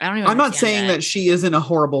I don't even I'm not saying that she isn't a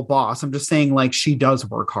horrible boss. I'm just saying like she does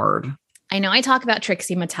work hard. I know I talk about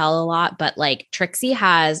Trixie Mattel a lot, but like Trixie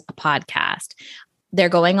has a podcast. They're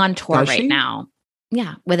going on tour right now.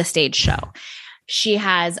 Yeah, with a stage show. She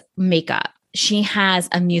has makeup. She has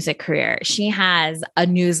a music career. She has a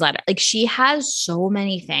newsletter. Like she has so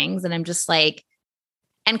many things. And I'm just like,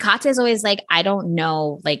 and Katya is always like, I don't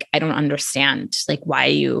know. Like, I don't understand like why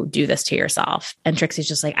you do this to yourself. And Trixie's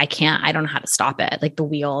just like, I don't know how to stop it. Like the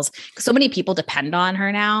wheels, so many people depend on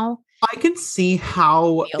her now. I can see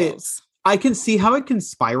how it can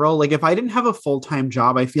spiral. Like if I didn't have a full-time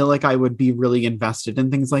job, I feel like I would be really invested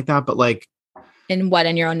in things like that. But like in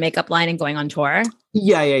your own makeup line and going on tour?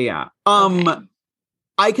 Yeah. Okay.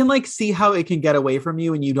 I can like see how it can get away from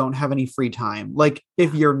you and you don't have any free time. Like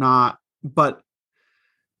if you're not, but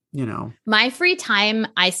my free time,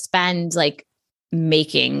 I spend like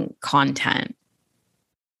making content,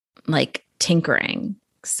 like tinkering.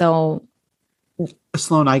 So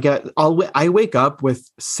Sloan, I wake up with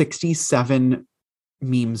 67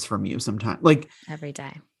 memes from you sometimes, like every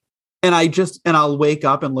day. And I'll wake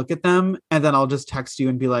up and look at them, and then I'll just text you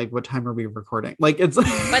and be like, what time are we recording? Like, it's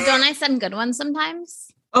But don't I send good ones sometimes?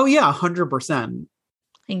 Oh yeah, 100%.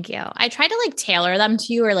 Thank you. I try to like tailor them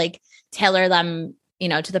to you, or like tailor them,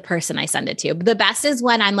 to the person I send it to. But the best is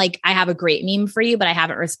when I'm like, I have a great meme for you, but I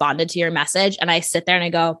haven't responded to your message. And I sit there and I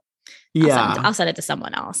go, I'll send it to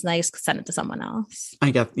someone else. And I just send it to someone else. I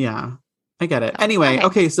get it. Anyway,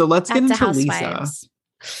 okay, so let's get into Lisa.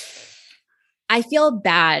 I feel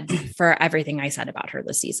bad for everything I said about her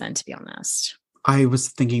this season, to be honest. I was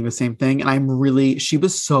thinking the same thing. And she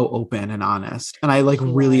was so open and honest. And I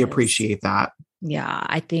really appreciate that. Yeah,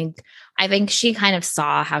 I think she kind of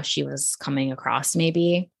saw how she was coming across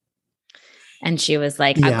maybe. And she was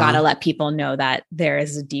like, I've got to let people know that there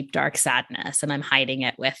is a deep, dark sadness and I'm hiding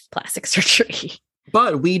it with plastic surgery.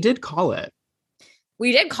 But we did call it.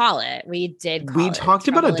 We talked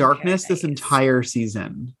about a darkness this entire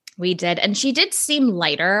season. We did. And she did seem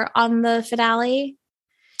lighter on the finale.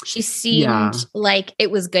 She seemed like it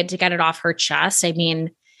was good to get it off her chest. I mean,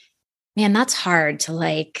 man, that's hard to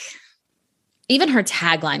like. Even her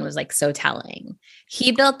tagline was like so telling.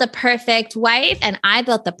 He built the perfect wife and I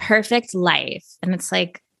built the perfect life. And it's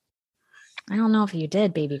like, I don't know if you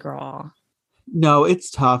did, baby girl. No, it's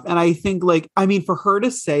tough. And I think for her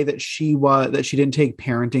to say that she didn't take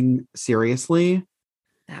parenting seriously.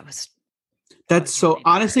 That's so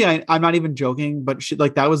honestly, I'm not even joking, but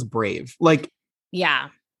that was brave. Yeah.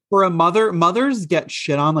 For a mothers get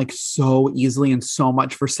shit on so easily and so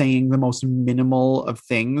much for saying the most minimal of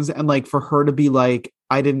things. And for her to be like,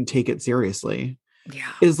 I didn't take it seriously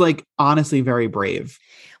is honestly very brave.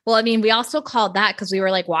 Well, I mean, we also called that because we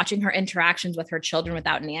were watching her interactions with her children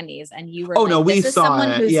without nannies. And you were we saw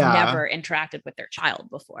someone who's never interacted with their child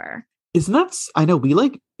before. Isn't that, I know we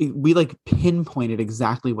pinpointed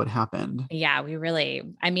exactly what happened. Yeah, we were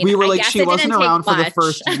she wasn't around for the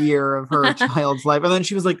first year of her child's life. And then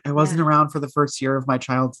she was like, I wasn't around for the first year of my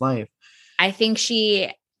child's life. I think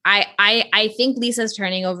I think Lisa's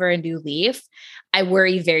turning over a new leaf. I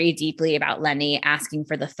worry very deeply about Lenny asking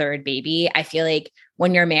for the third baby. I feel like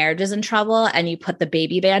when your marriage is in trouble and you put the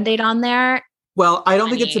baby Band-Aid on there. Well, I don't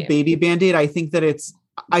think it's a baby Band-Aid. I think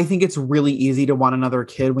it's really easy to want another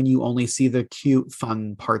kid when you only see the cute,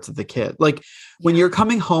 fun parts of the kid. When you're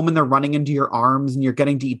coming home and they're running into your arms and you're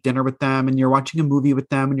getting to eat dinner with them and you're watching a movie with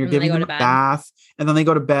them and you're giving them a bath and then they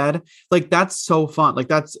go to bed. That's so fun.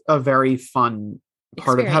 That's a very fun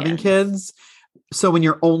part of having kids. So when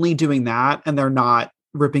you're only doing that and they're not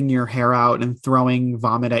ripping your hair out and throwing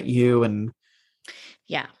vomit at you and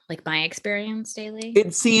my experience daily.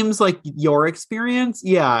 It seems like your experience.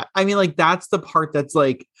 Yeah. I mean, that's the part that's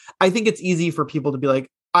I think it's easy for people to be like,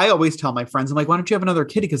 I always tell my friends, I'm like, why don't you have another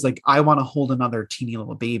kid? Because I want to hold another teeny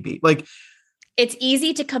little baby. It's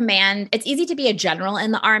easy to command. It's easy to be a general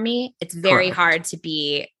in the army. It's very hard to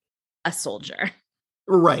be a soldier.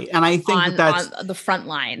 Right. And I think that's on the front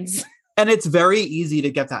lines. And it's very easy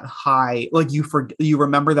to get that high. You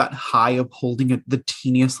remember that high of holding the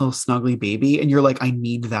teeniest little snuggly baby. And you're like, I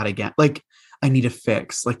need that again. I need a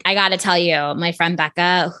fix. I got to tell you, my friend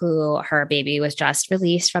Becca, who her baby was just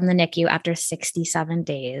released from the NICU after 67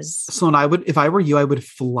 days. So if I were you, I would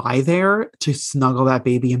fly there to snuggle that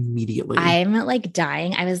baby immediately. I'm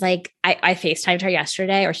dying. I was I FaceTimed her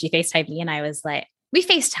yesterday, or she FaceTimed me, and I was like, we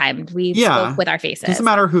FaceTimed. We spoke with our faces. Doesn't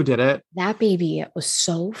matter who did it. That baby was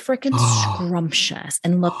so freaking scrumptious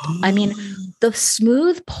and looked, I mean, the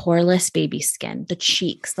smooth, poreless baby skin, the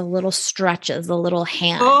cheeks, the little stretches, the little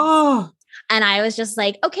hands. And I was just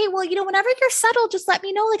like, okay, well, whenever you're settled, just let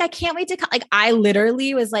me know. I can't wait to come. I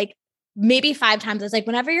literally was maybe 5 times. I was like,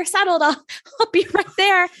 whenever you're settled, I'll be right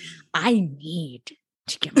there. I need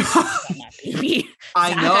to get my hands on that baby.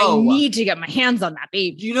 I know. I need to get my hands on that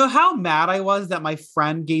baby. Do you know how mad I was that my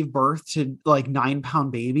friend gave birth to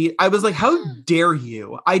 9-pound baby? I was like, how dare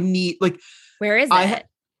you? I need where is it?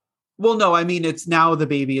 Well, no, I mean, it's now the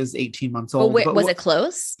baby is 18 months old. But was it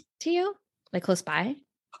close to you? Close by?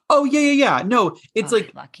 Oh, yeah. No, it's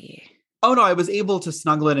lucky. Oh no, I was able to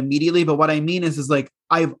snuggle it immediately. But what I mean is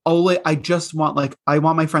I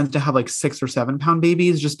want my friends to have 6 or 7 pound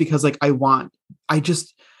babies just because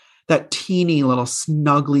that teeny little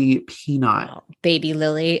snuggly peanut. Oh, baby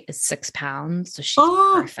Lily is 6 pounds. So she's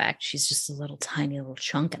perfect. She's just a little tiny little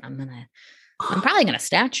chunk. And I'm probably going to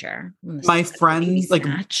snatch her. My friends,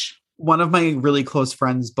 one of my really close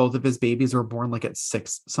friends, both of his babies were born at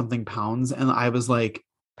 6 something pounds. And I was like,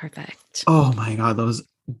 perfect. Oh my God, those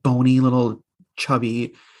bony little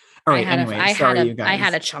chubby. All right. You guys. I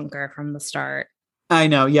had a chunker from the start. I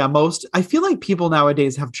know. Yeah. I feel like people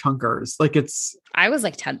nowadays have chunkers. I was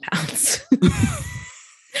 10 pounds.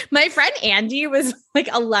 My friend Andy was like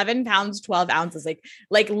 11 pounds, 12 ounces,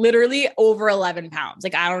 like literally over 11 pounds.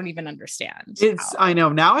 Like, I don't even understand. I know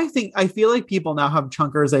now. I feel like people now have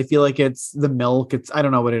chunkers. I feel like it's the milk. I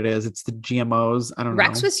don't know what it is. It's the GMOs. I don't know.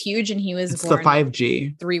 Rex was huge and he was it's born the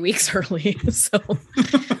 5G 3 weeks early. So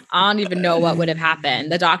I don't even know what would have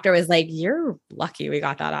happened. The doctor was like, "You're lucky we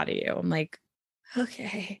got that out of you." I'm like,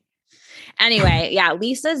 okay. Anyway, yeah,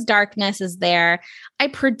 Lisa's darkness is there. I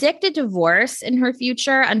predict a divorce in her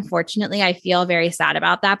future. Unfortunately, I feel very sad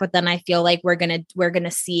about that, but then I feel like we're going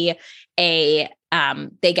to see they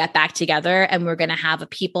get back together and we're going to have a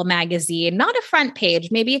People magazine, not a front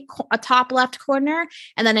page, maybe a top left corner,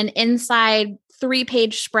 and then an inside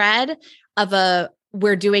 3-page spread of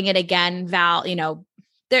we're doing it again. Val,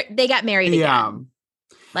 they get married again.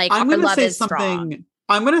 Like, I'm our going to love say is something. strong.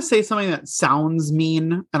 I'm going to say something that sounds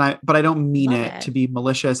mean, but I don't mean it to be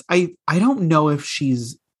malicious. I don't know if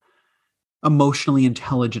she's emotionally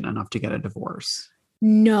intelligent enough to get a divorce.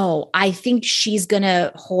 No, I think she's going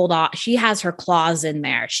to hold on. She has her claws in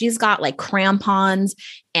there. She's got like crampons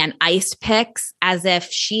and ice picks as if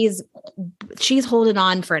she's holding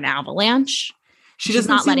on for an avalanche. She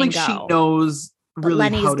doesn't seem like she knows really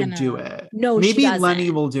how to do it. No, maybe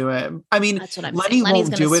Lenny will do it. I mean, that's what I'm Lenny saying.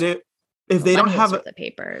 won't do it if they don't have the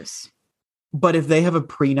papers. But if they have a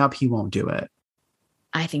prenup, he won't do it.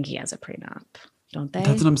 I think he has a prenup, don't they?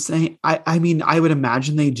 That's what I'm saying. I mean, I would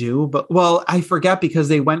imagine they do, but I forget because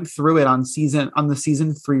they went through it on the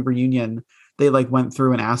season 3 reunion. They like went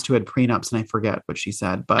through and asked who had prenups, and I forget what she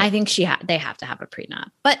said. But I think they have to have a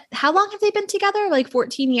prenup. But how long have they been together? Like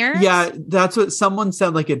 14 years? Yeah, that's what someone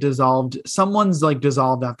said. Like it dissolved. Someone's like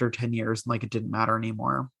dissolved after 10 years, and like it didn't matter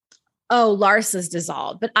anymore. Oh, Larsa's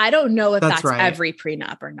dissolved, but I don't know if that's right. every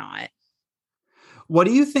prenup or not. What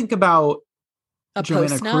do you think about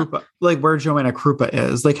Joanna Krupa? Like where Joanna Krupa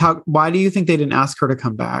is? Like why do you think they didn't ask her to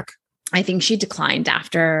come back? I think she declined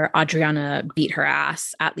after Adriana beat her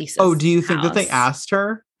ass at Lisa's Oh, do you think house. that they asked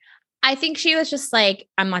her? I think she was just like,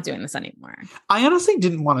 I'm not doing this anymore. I honestly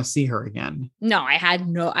didn't want to see her again. No, I had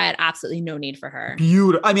absolutely no need for her.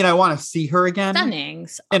 Beautiful. I mean, I want to see her again. Stunning.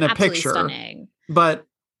 In a picture. Stunning. But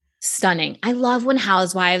stunning. I love when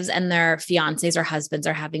housewives and their fiancés or husbands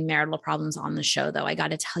are having marital problems on the show, though. I got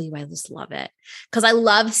to tell you, I just love it. Because I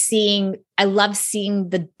love seeing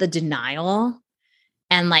the denial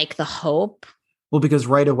and like the hope. Well, because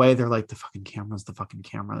right away they're like, the fucking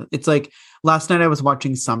camera. It's like last night I was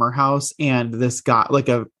watching Summer House and this guy, like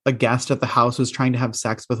a guest at the house was trying to have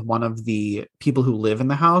sex with one of the people who live in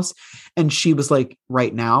the house. And she was like,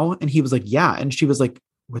 right now? And he was like, yeah. And she was like,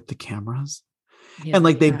 with the cameras? Yeah, and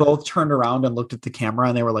like they both turned around and looked at the camera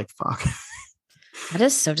and they were like, fuck. That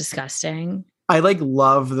is so disgusting. I like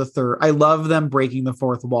love I love them breaking the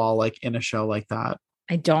fourth wall like in a show like that.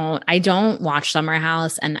 I don't watch Summer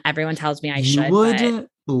House and everyone tells me I should. You would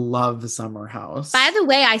love Summer House. By the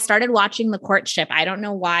way, I started watching The Courtship. I don't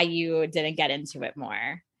know why you didn't get into it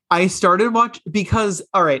more. I started because,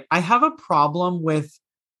 all right, I have a problem with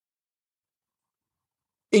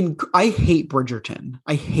I hate Bridgerton.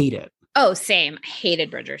 I hate it. Oh, same. I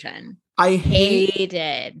hated Bridgerton. I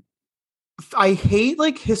hate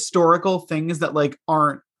like historical things that like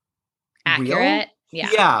aren't accurate. Real.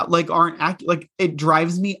 Yeah, like aren't like it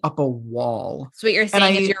drives me up a wall. So what you're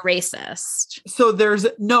saying is you're racist. So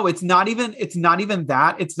it's not even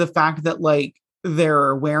that. It's the fact that like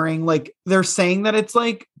they're wearing like they're saying that it's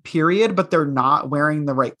like period, but they're not wearing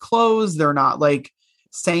the right clothes. They're not like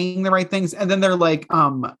saying the right things. And then they're like,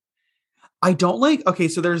 I don't like, okay,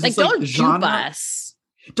 so there's like, this like don't genre. Dupe us.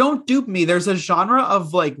 Don't dupe me. There's a genre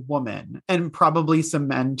of like woman and probably some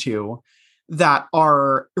men too that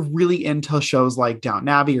are really into shows like Downton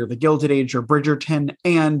Abbey or The Gilded Age or Bridgerton.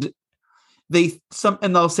 And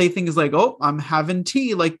they'll say things like, oh, I'm having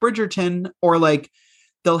tea like Bridgerton, or like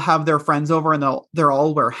they'll have their friends over and they'll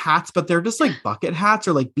all wear hats, but they're just like bucket hats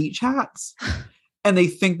or like beach hats. And they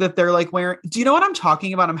think that they're like wearing, do you know what I'm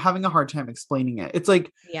talking about? I'm having a hard time explaining it. It's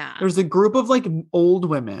like, there's a group of like old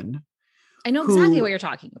women. I know exactly what you're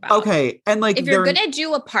talking about. Okay. And like, if you're going to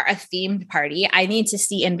do a themed party, I need to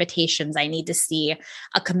see invitations. I need to see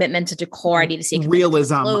a commitment to decor. I need to see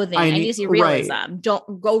realism. Clothing. I need to see realism. Right.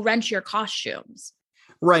 Don't go rent your costumes.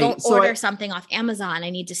 Right. Don't order something off Amazon. I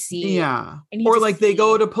need to see. Yeah. Or like they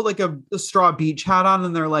go to put like a straw beach hat on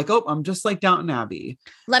and they're like, oh, I'm just like Downton Abbey.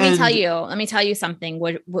 Let me tell you something.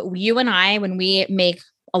 What you and I, when we make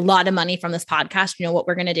a lot of money from this podcast, you know what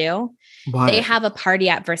we're going to do? What? They have a party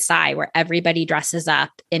at Versailles where everybody dresses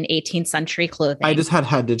up in 18th century clothing. I just had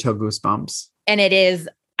head to toe goosebumps. And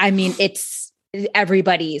it's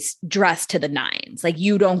everybody's dressed to the nines. Like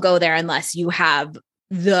you don't go there unless you have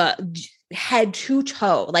head to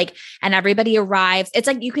toe, like, and everybody arrives. It's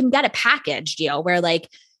like you can get a package deal where like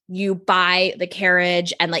you buy the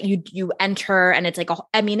carriage and like you enter and it's like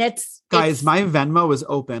it's guys, my Venmo is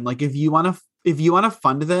open. Like if you want to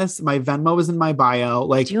fund this, my Venmo is in my bio.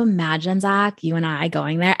 Like, do you imagine, Zach, you and I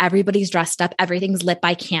going there? Everybody's dressed up, everything's lit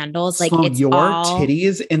by candles. Like Sloan, it's your all...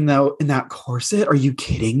 titties in that corset. Are you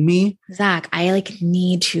kidding me? Zach, I like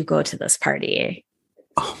need to go to this party.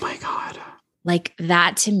 Oh my God. Like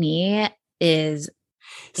that to me is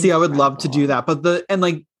See, incredible. I would love to do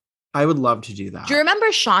that. I would love to do that. Do you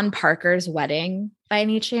remember Sean Parker's wedding by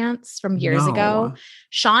any chance from years ago?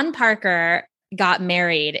 Sean Parker got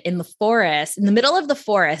married in the forest, in the middle of the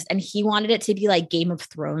forest, and he wanted it to be like Game of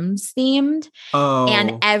Thrones themed. Oh.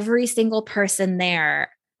 And every single person there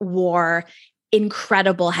wore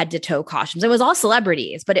incredible head to toe costumes. It was all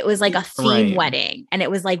celebrities, but it was like a theme wedding. And it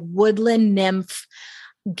was like woodland nymph,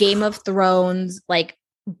 Game of Thrones, like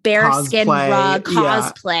bearskin rug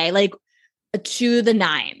cosplay, like to the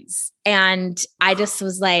nines. And I just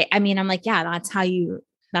was like, I'm like, yeah, that's how you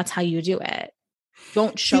do it.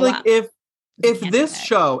 Don't show up. If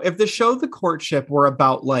the show The Courtship were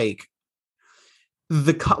about like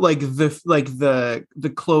the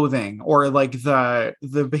clothing or like the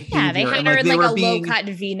behavior, yeah, they had her in like a low cut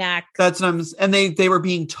V-neck. That's what and they were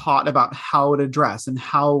being taught about how to dress and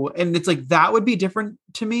it's like that would be different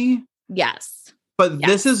to me. Yes. But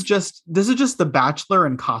this is just The Bachelor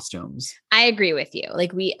in costumes. I agree with you.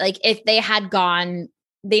 Like if they had gone,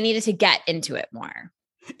 they needed to get into it more.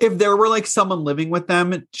 If there were like someone living with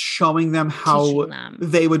them, showing them how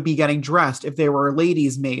they would be getting dressed, if they were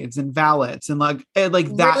ladies' maids and valets and like that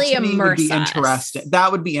really to me would be interesting.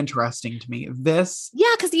 That would be interesting to me. Because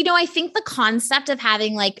I think the concept of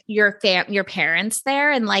having like your parents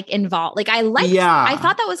there and like involved, like I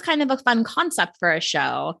thought that was kind of a fun concept for a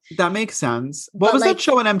show. That makes sense. What was that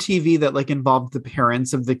show on MTV that like involved the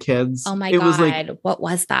parents of the kids? Oh my God, what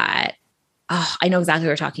was that? Oh, I know exactly what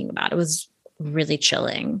you're talking about. It was really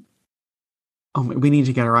chilling. Oh, we need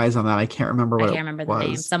to get our eyes on that. I can't remember what the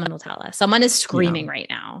name. Someone will tell us. Someone is screaming right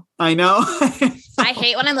now. I know. I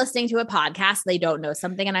hate when I'm listening to a podcast, they don't know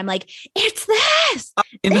something and I'm like, it's this.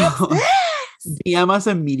 It's this. DM us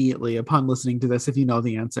immediately upon listening to this if you know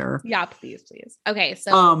the answer. Yeah, please. Okay,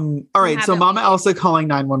 so all right. So Mama Elsa calling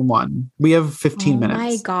 911. We have 15 minutes. Oh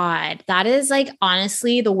my God. That is like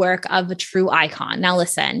honestly the work of a true icon. Now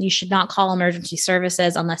listen, you should not call emergency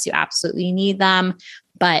services unless you absolutely need them.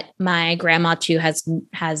 But my grandma too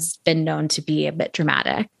has been known to be a bit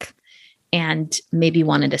dramatic and maybe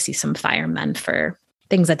wanted to see some firemen for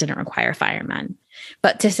things that didn't require firemen.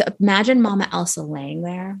 But to imagine Mama Elsa laying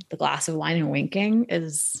there, the glass of wine and winking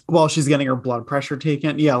is... While she's getting her blood pressure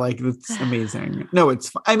taken. Yeah, like it's amazing. No,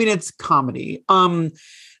 it's comedy.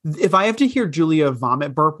 If I have to hear Julia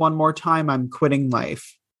vomit burp one more time, I'm quitting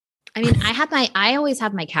life. I always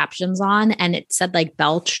have my captions on and it said like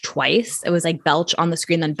belch twice. It was like belch on the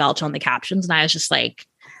screen, then belch on the captions. And I was just like,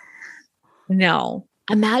 no.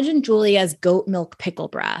 Imagine Julia's goat milk pickle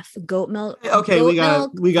breath. Goat milk. Okay, we gotta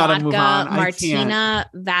move on. Martina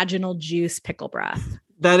vaginal juice pickle breath.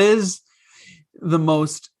 That is the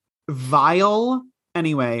most vile.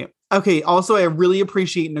 Anyway. Okay. Also, I really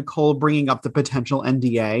appreciate Nicole bringing up the potential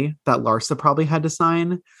NDA that Larsa probably had to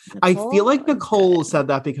sign. I feel like Nicole said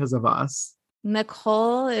that because of us.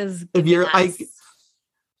 Nicole is.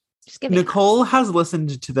 Nicole has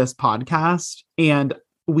listened to this podcast and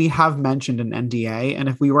we have mentioned an NDA. And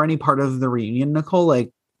if we were any part of the reunion, Nicole,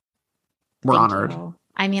 like we're honored.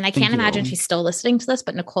 I can't imagine she's still listening to this,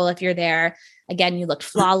 but Nicole, if you're there, again, you looked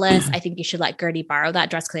flawless. I think you should let Gertie borrow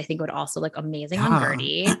that dress because I think it would also look amazing on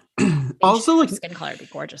Gertie. Also, like skin color would be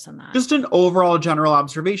gorgeous in that. Just an overall general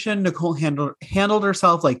observation. Nicole handled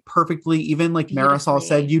herself like perfectly. Even like Marisol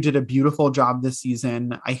said, you did a beautiful job this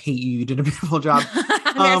season. I hate you. You did a beautiful job.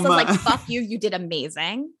 Marisol's like, fuck you. You did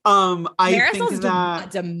amazing. Marisol's a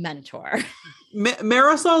Dementor.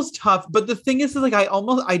 Marisol's tough, but the thing is like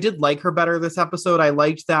I did like her better this episode. I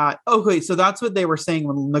liked that. Okay, so that's what they were saying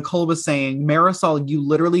when Nicole was saying, Marisol, you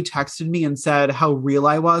literally texted me and said how real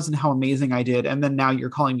I was and how amazing I did, and then now you're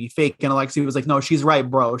calling me fake. And Alexi was like, no, she's right,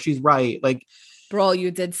 bro. She's right. Like, bro,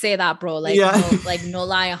 you did say that, bro. Like, no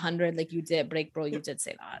lie 100. Like you did, but bro, you did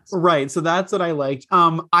say that. Right. So that's what I liked.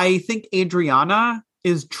 I think Adriana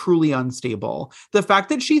is truly unstable. The fact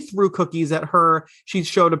that she threw cookies at her, she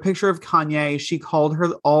showed a picture of Kanye, she called her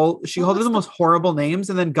the most horrible names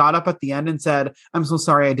and then got up at the end and said, I'm so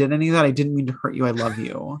sorry I did any of that. I didn't mean to hurt you. I love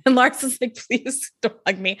you. And Lars was like, please don't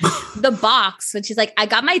hug me. The box, when she's like, I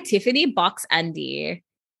got my Tiffany box Andy.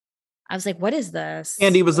 I was like, what is this?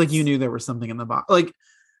 Andy was like, you knew there was something in the box. Like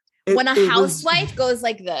when a housewife goes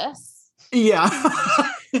like this. Yeah.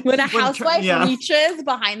 When a housewife reaches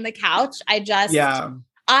behind the couch,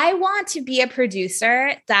 I want to be a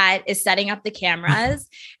producer that is setting up the cameras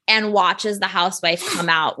and watches the housewife come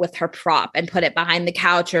out with her prop and put it behind the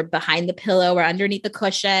couch or behind the pillow or underneath the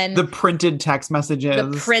cushion. The printed text messages.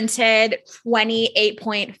 The printed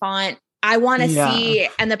 28-point font. I want to see.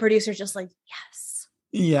 And the producer's just like, yes.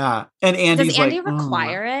 Yeah. And Andy's does Andy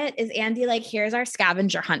require it? Is Andy like, here's our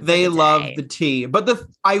scavenger hunt? They love the tea. But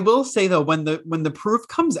I will say though, when the proof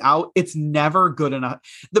comes out, it's never good enough.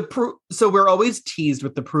 The proof, so we're always teased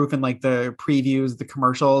with the proof and like the previews, the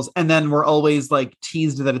commercials, and then we're always like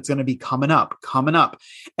teased that it's going to be coming up.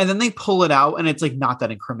 And then they pull it out and it's like not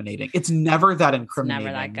that incriminating. It's never that incriminating.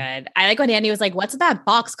 It's never that good. I like when Andy was like, what's in that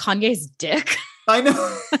box? Kanye's dick. I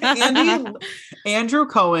know. Andrew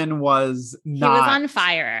Cohen was not. He was on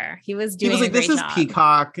fire. He was doing. He was like, "This is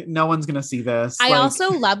Peacock. No one's gonna see this." I also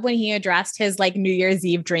love when he addressed his like New Year's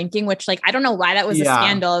Eve drinking, which like I don't know why that was a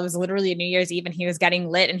scandal. It was literally New Year's Eve, and he was getting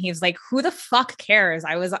lit, and he was like, "Who the fuck cares?"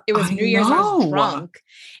 It was New Year's. I was drunk,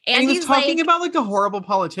 and he was talking about like a horrible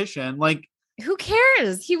politician, like. Who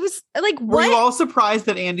cares? He was like, what? Were you all surprised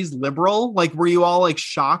that Andy's liberal? Like, were you all like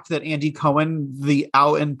shocked that Andy Cohen, the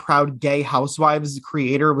out and proud gay housewives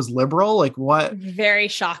creator, was liberal? Like, what? Very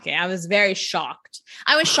shocking. I was very shocked.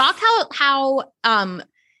 I was shocked how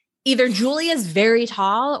either Julie is very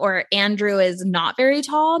tall or Andrew is not very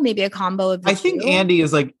tall. Maybe a combo of the two. I think Andy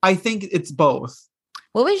is like, I think it's both.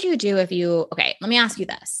 What would you do if you, okay, let me ask you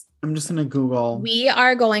this. I'm just going to Google. We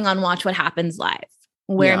are going on Watch What Happens Live.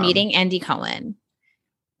 We're meeting Andy Cohen.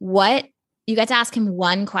 You get to ask him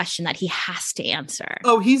one question that he has to answer.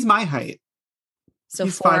 Oh, he's my height. So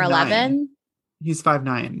 4'11"? He's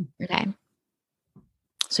 5'9". Okay.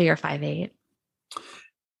 So you're 5'8".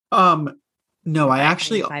 No, I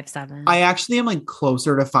actually 5'7". I actually am like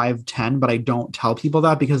closer to 5'10", but I don't tell people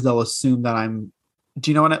that because they'll assume that I'm.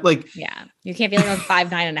 Do you know what I like? Yeah, you can't be like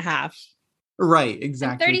 5'9.5". Right,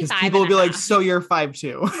 exactly. Because people will be like, "So you're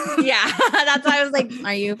 5'2". Yeah, that's why I was like,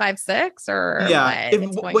 "Are you 5'6" or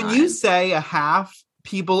what? When you say a half,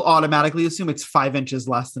 people automatically assume it's 5 inches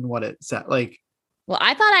less than what it said. Like, well,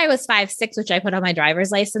 I thought I was 5'6", which I put on my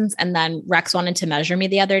driver's license, and then Rex wanted to measure me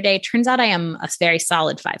the other day. Turns out I am a very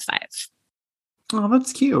solid 5'5". Oh,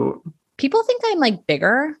 that's cute. People think I'm like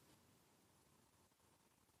bigger.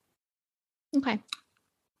 Okay.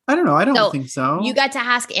 I don't know. I don't think so. You got to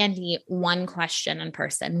ask Andy one question in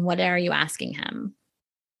person. What are you asking him?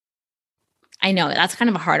 I know that's kind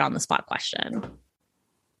of a hard on the spot question.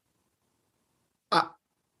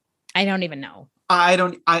 I don't even know. I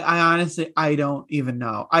honestly, I don't even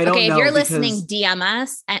know. I don't know. Okay, if you're listening, DM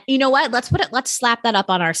us. And you know what? Let's slap that up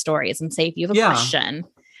on our stories and say, if you have a question,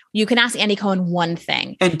 you can ask Andy Cohen one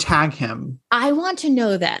thing. And tag him. I want to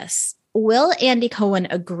know this. Will Andy Cohen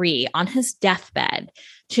agree on his deathbed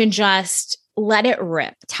to just let it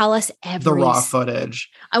rip? Tell us the raw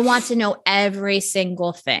footage. I want to know every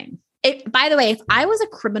single thing. By the way, if I was a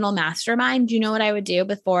criminal mastermind, do you know what I would do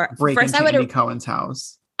before? Break into Andy Cohen's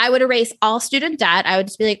house. I would erase all student debt. I would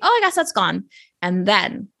just be like, oh, I guess that's gone. And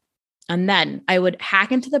then I would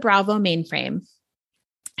hack into the Bravo mainframe,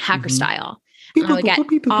 hacker style. And I would get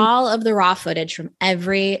all of the raw footage from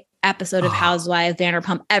every episode of Housewives,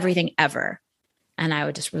 Vanderpump, everything ever. And I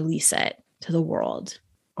would just release it to the world.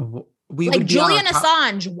 Like Julian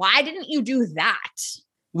Assange, why didn't you do that?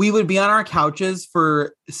 We would be on our couches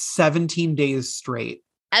for 17 days straight.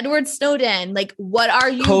 Edward Snowden, like, what are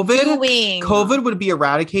you doing? COVID would be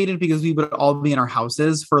eradicated because we would all be in our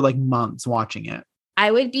houses for like months watching it.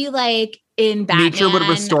 I would be like in Batman. Nature would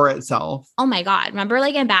restore itself. Oh my God. Remember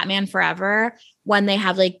like in Batman Forever when they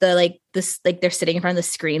have like they're sitting in front of the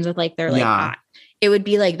screens with like their like it would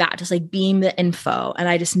be like that, just like beam the info. And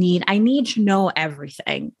I need to know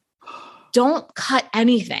everything. Don't cut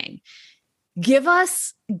anything. Give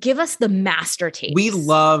us the master tape. We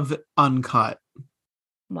love uncut.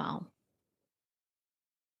 Well,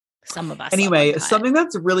 some of us. Anyway, something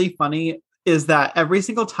that's really funny is that every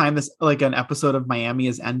single time this like an episode of Miami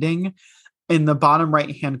is ending, in the bottom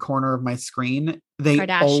right hand corner of my screen, they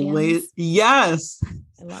always I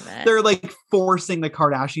love it. They're like forcing the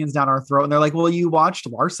Kardashians down our throat, and they're like, "Well, you watched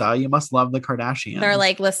Larsa, you must love the Kardashians." They're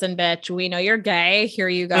like, "Listen, bitch, we know you're gay. Here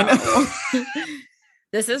you go."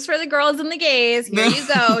 This is for the girls and the gays. Here you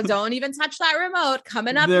go. Don't even touch that remote.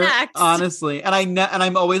 Coming up next. Honestly. And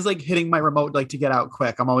I'm always like hitting my remote like to get out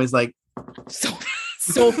quick. I'm always like so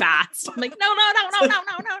fast. I'm like, no.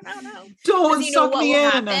 Don't suck me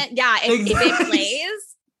in. Yeah. If it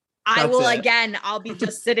plays, I'll be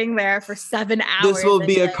just sitting there for 7 hours. This will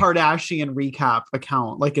be a Kardashian recap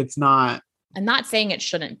account. Like it's not. I'm not saying it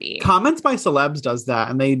shouldn't be. Comments by Celebs does that,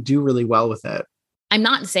 and they do really well with it. I'm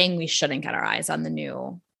not saying we shouldn't get our eyes on the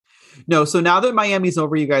new. No, so now that Miami's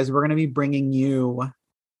over, you guys, we're going to be bringing you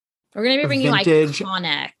vintage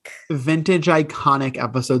iconic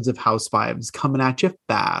episodes of Housewives coming at you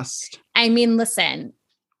fast. I mean, listen,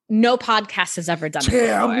 no podcast has ever done it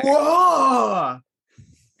before.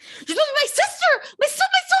 She's my sister. My sister.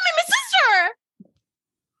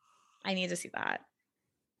 I need to see that.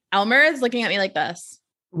 Elmer is looking at me like this.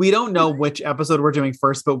 We don't know which episode we're doing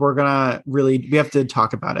first, but we have to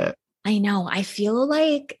talk about it. I know. I feel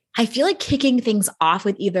like kicking things off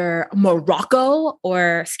with either Morocco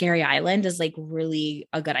or Scary Island is like really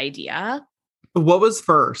a good idea. What was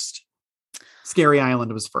first? Scary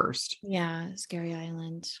Island was first. Yeah, Scary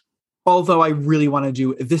Island. Although I really want to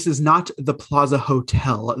do, this is not the Plaza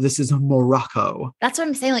Hotel. This is Morocco. That's what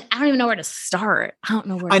I'm saying. Like, I don't even know where to start. I don't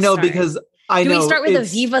know where to start. Because do we start with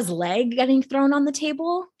Aviva's leg getting thrown on the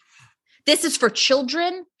table? This is for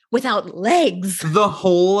children without legs. The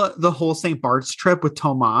whole St. Bart's trip with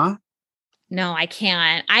Thomas. No, I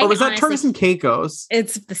can't. Or was that Turks and Caicos?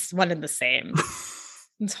 It's this one and the same.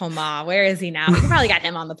 Thomas, where is he now? We probably got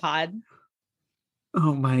him on the pod.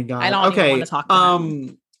 Oh my God. I don't even want to talk to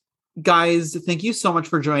him. Guys, thank you so much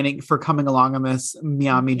for coming along on this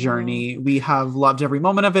Miami journey. We have loved every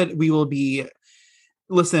moment of it. We will be,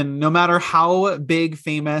 listen, no matter how big,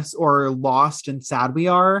 famous, or lost and sad we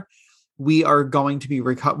are going to be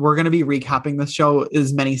we're going to be recapping this show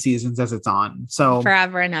as many seasons as it's on. So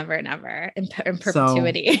forever and ever and ever in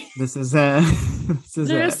perpetuity. So this is it.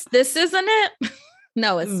 This isn't it.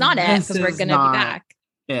 No, it's not it, because we're going to be back.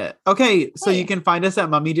 It. Okay, so you can find us at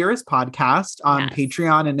Mummy Dearest Podcast on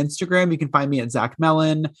Patreon and Instagram. You can find me at Zach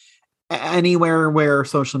Mellon, anywhere where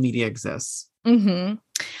social media exists. Mm-hmm.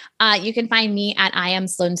 You can find me at I Am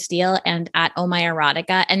Sloane Steele and at Oh My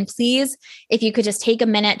Erotica. And please, if you could just take a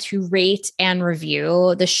minute to rate and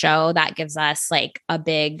review the show, that gives us like a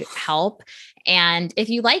big help. And if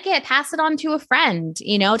you like it, pass it on to a friend.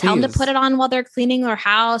 Tell them to put it on while they're cleaning their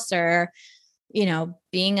house or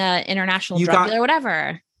being an international drug dealer or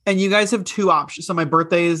whatever. And you guys have two options. So my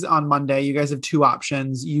birthday is on Monday. You guys have two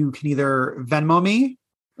options. You can either Venmo me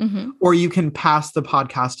or you can pass the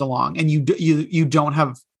podcast along, and you don't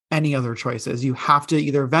have any other choices. You have to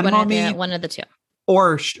either Venmo me, one of the two,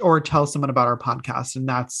 or tell someone about our podcast. And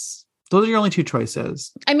those are your only two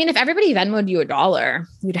choices. I mean, if everybody Venmoed you $1,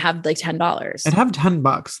 you'd have like $10. I'd have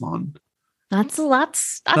 $10, Sloan. That's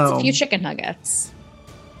a few chicken nuggets.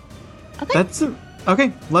 Okay.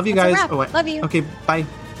 Okay. Love you guys. Love you. Okay. Bye.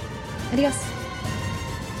 Adios.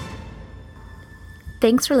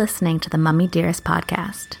 Thanks for listening to the Mummy Dearest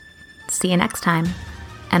podcast. See you next time.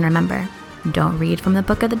 And remember, don't read from the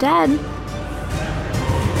Book of the Dead.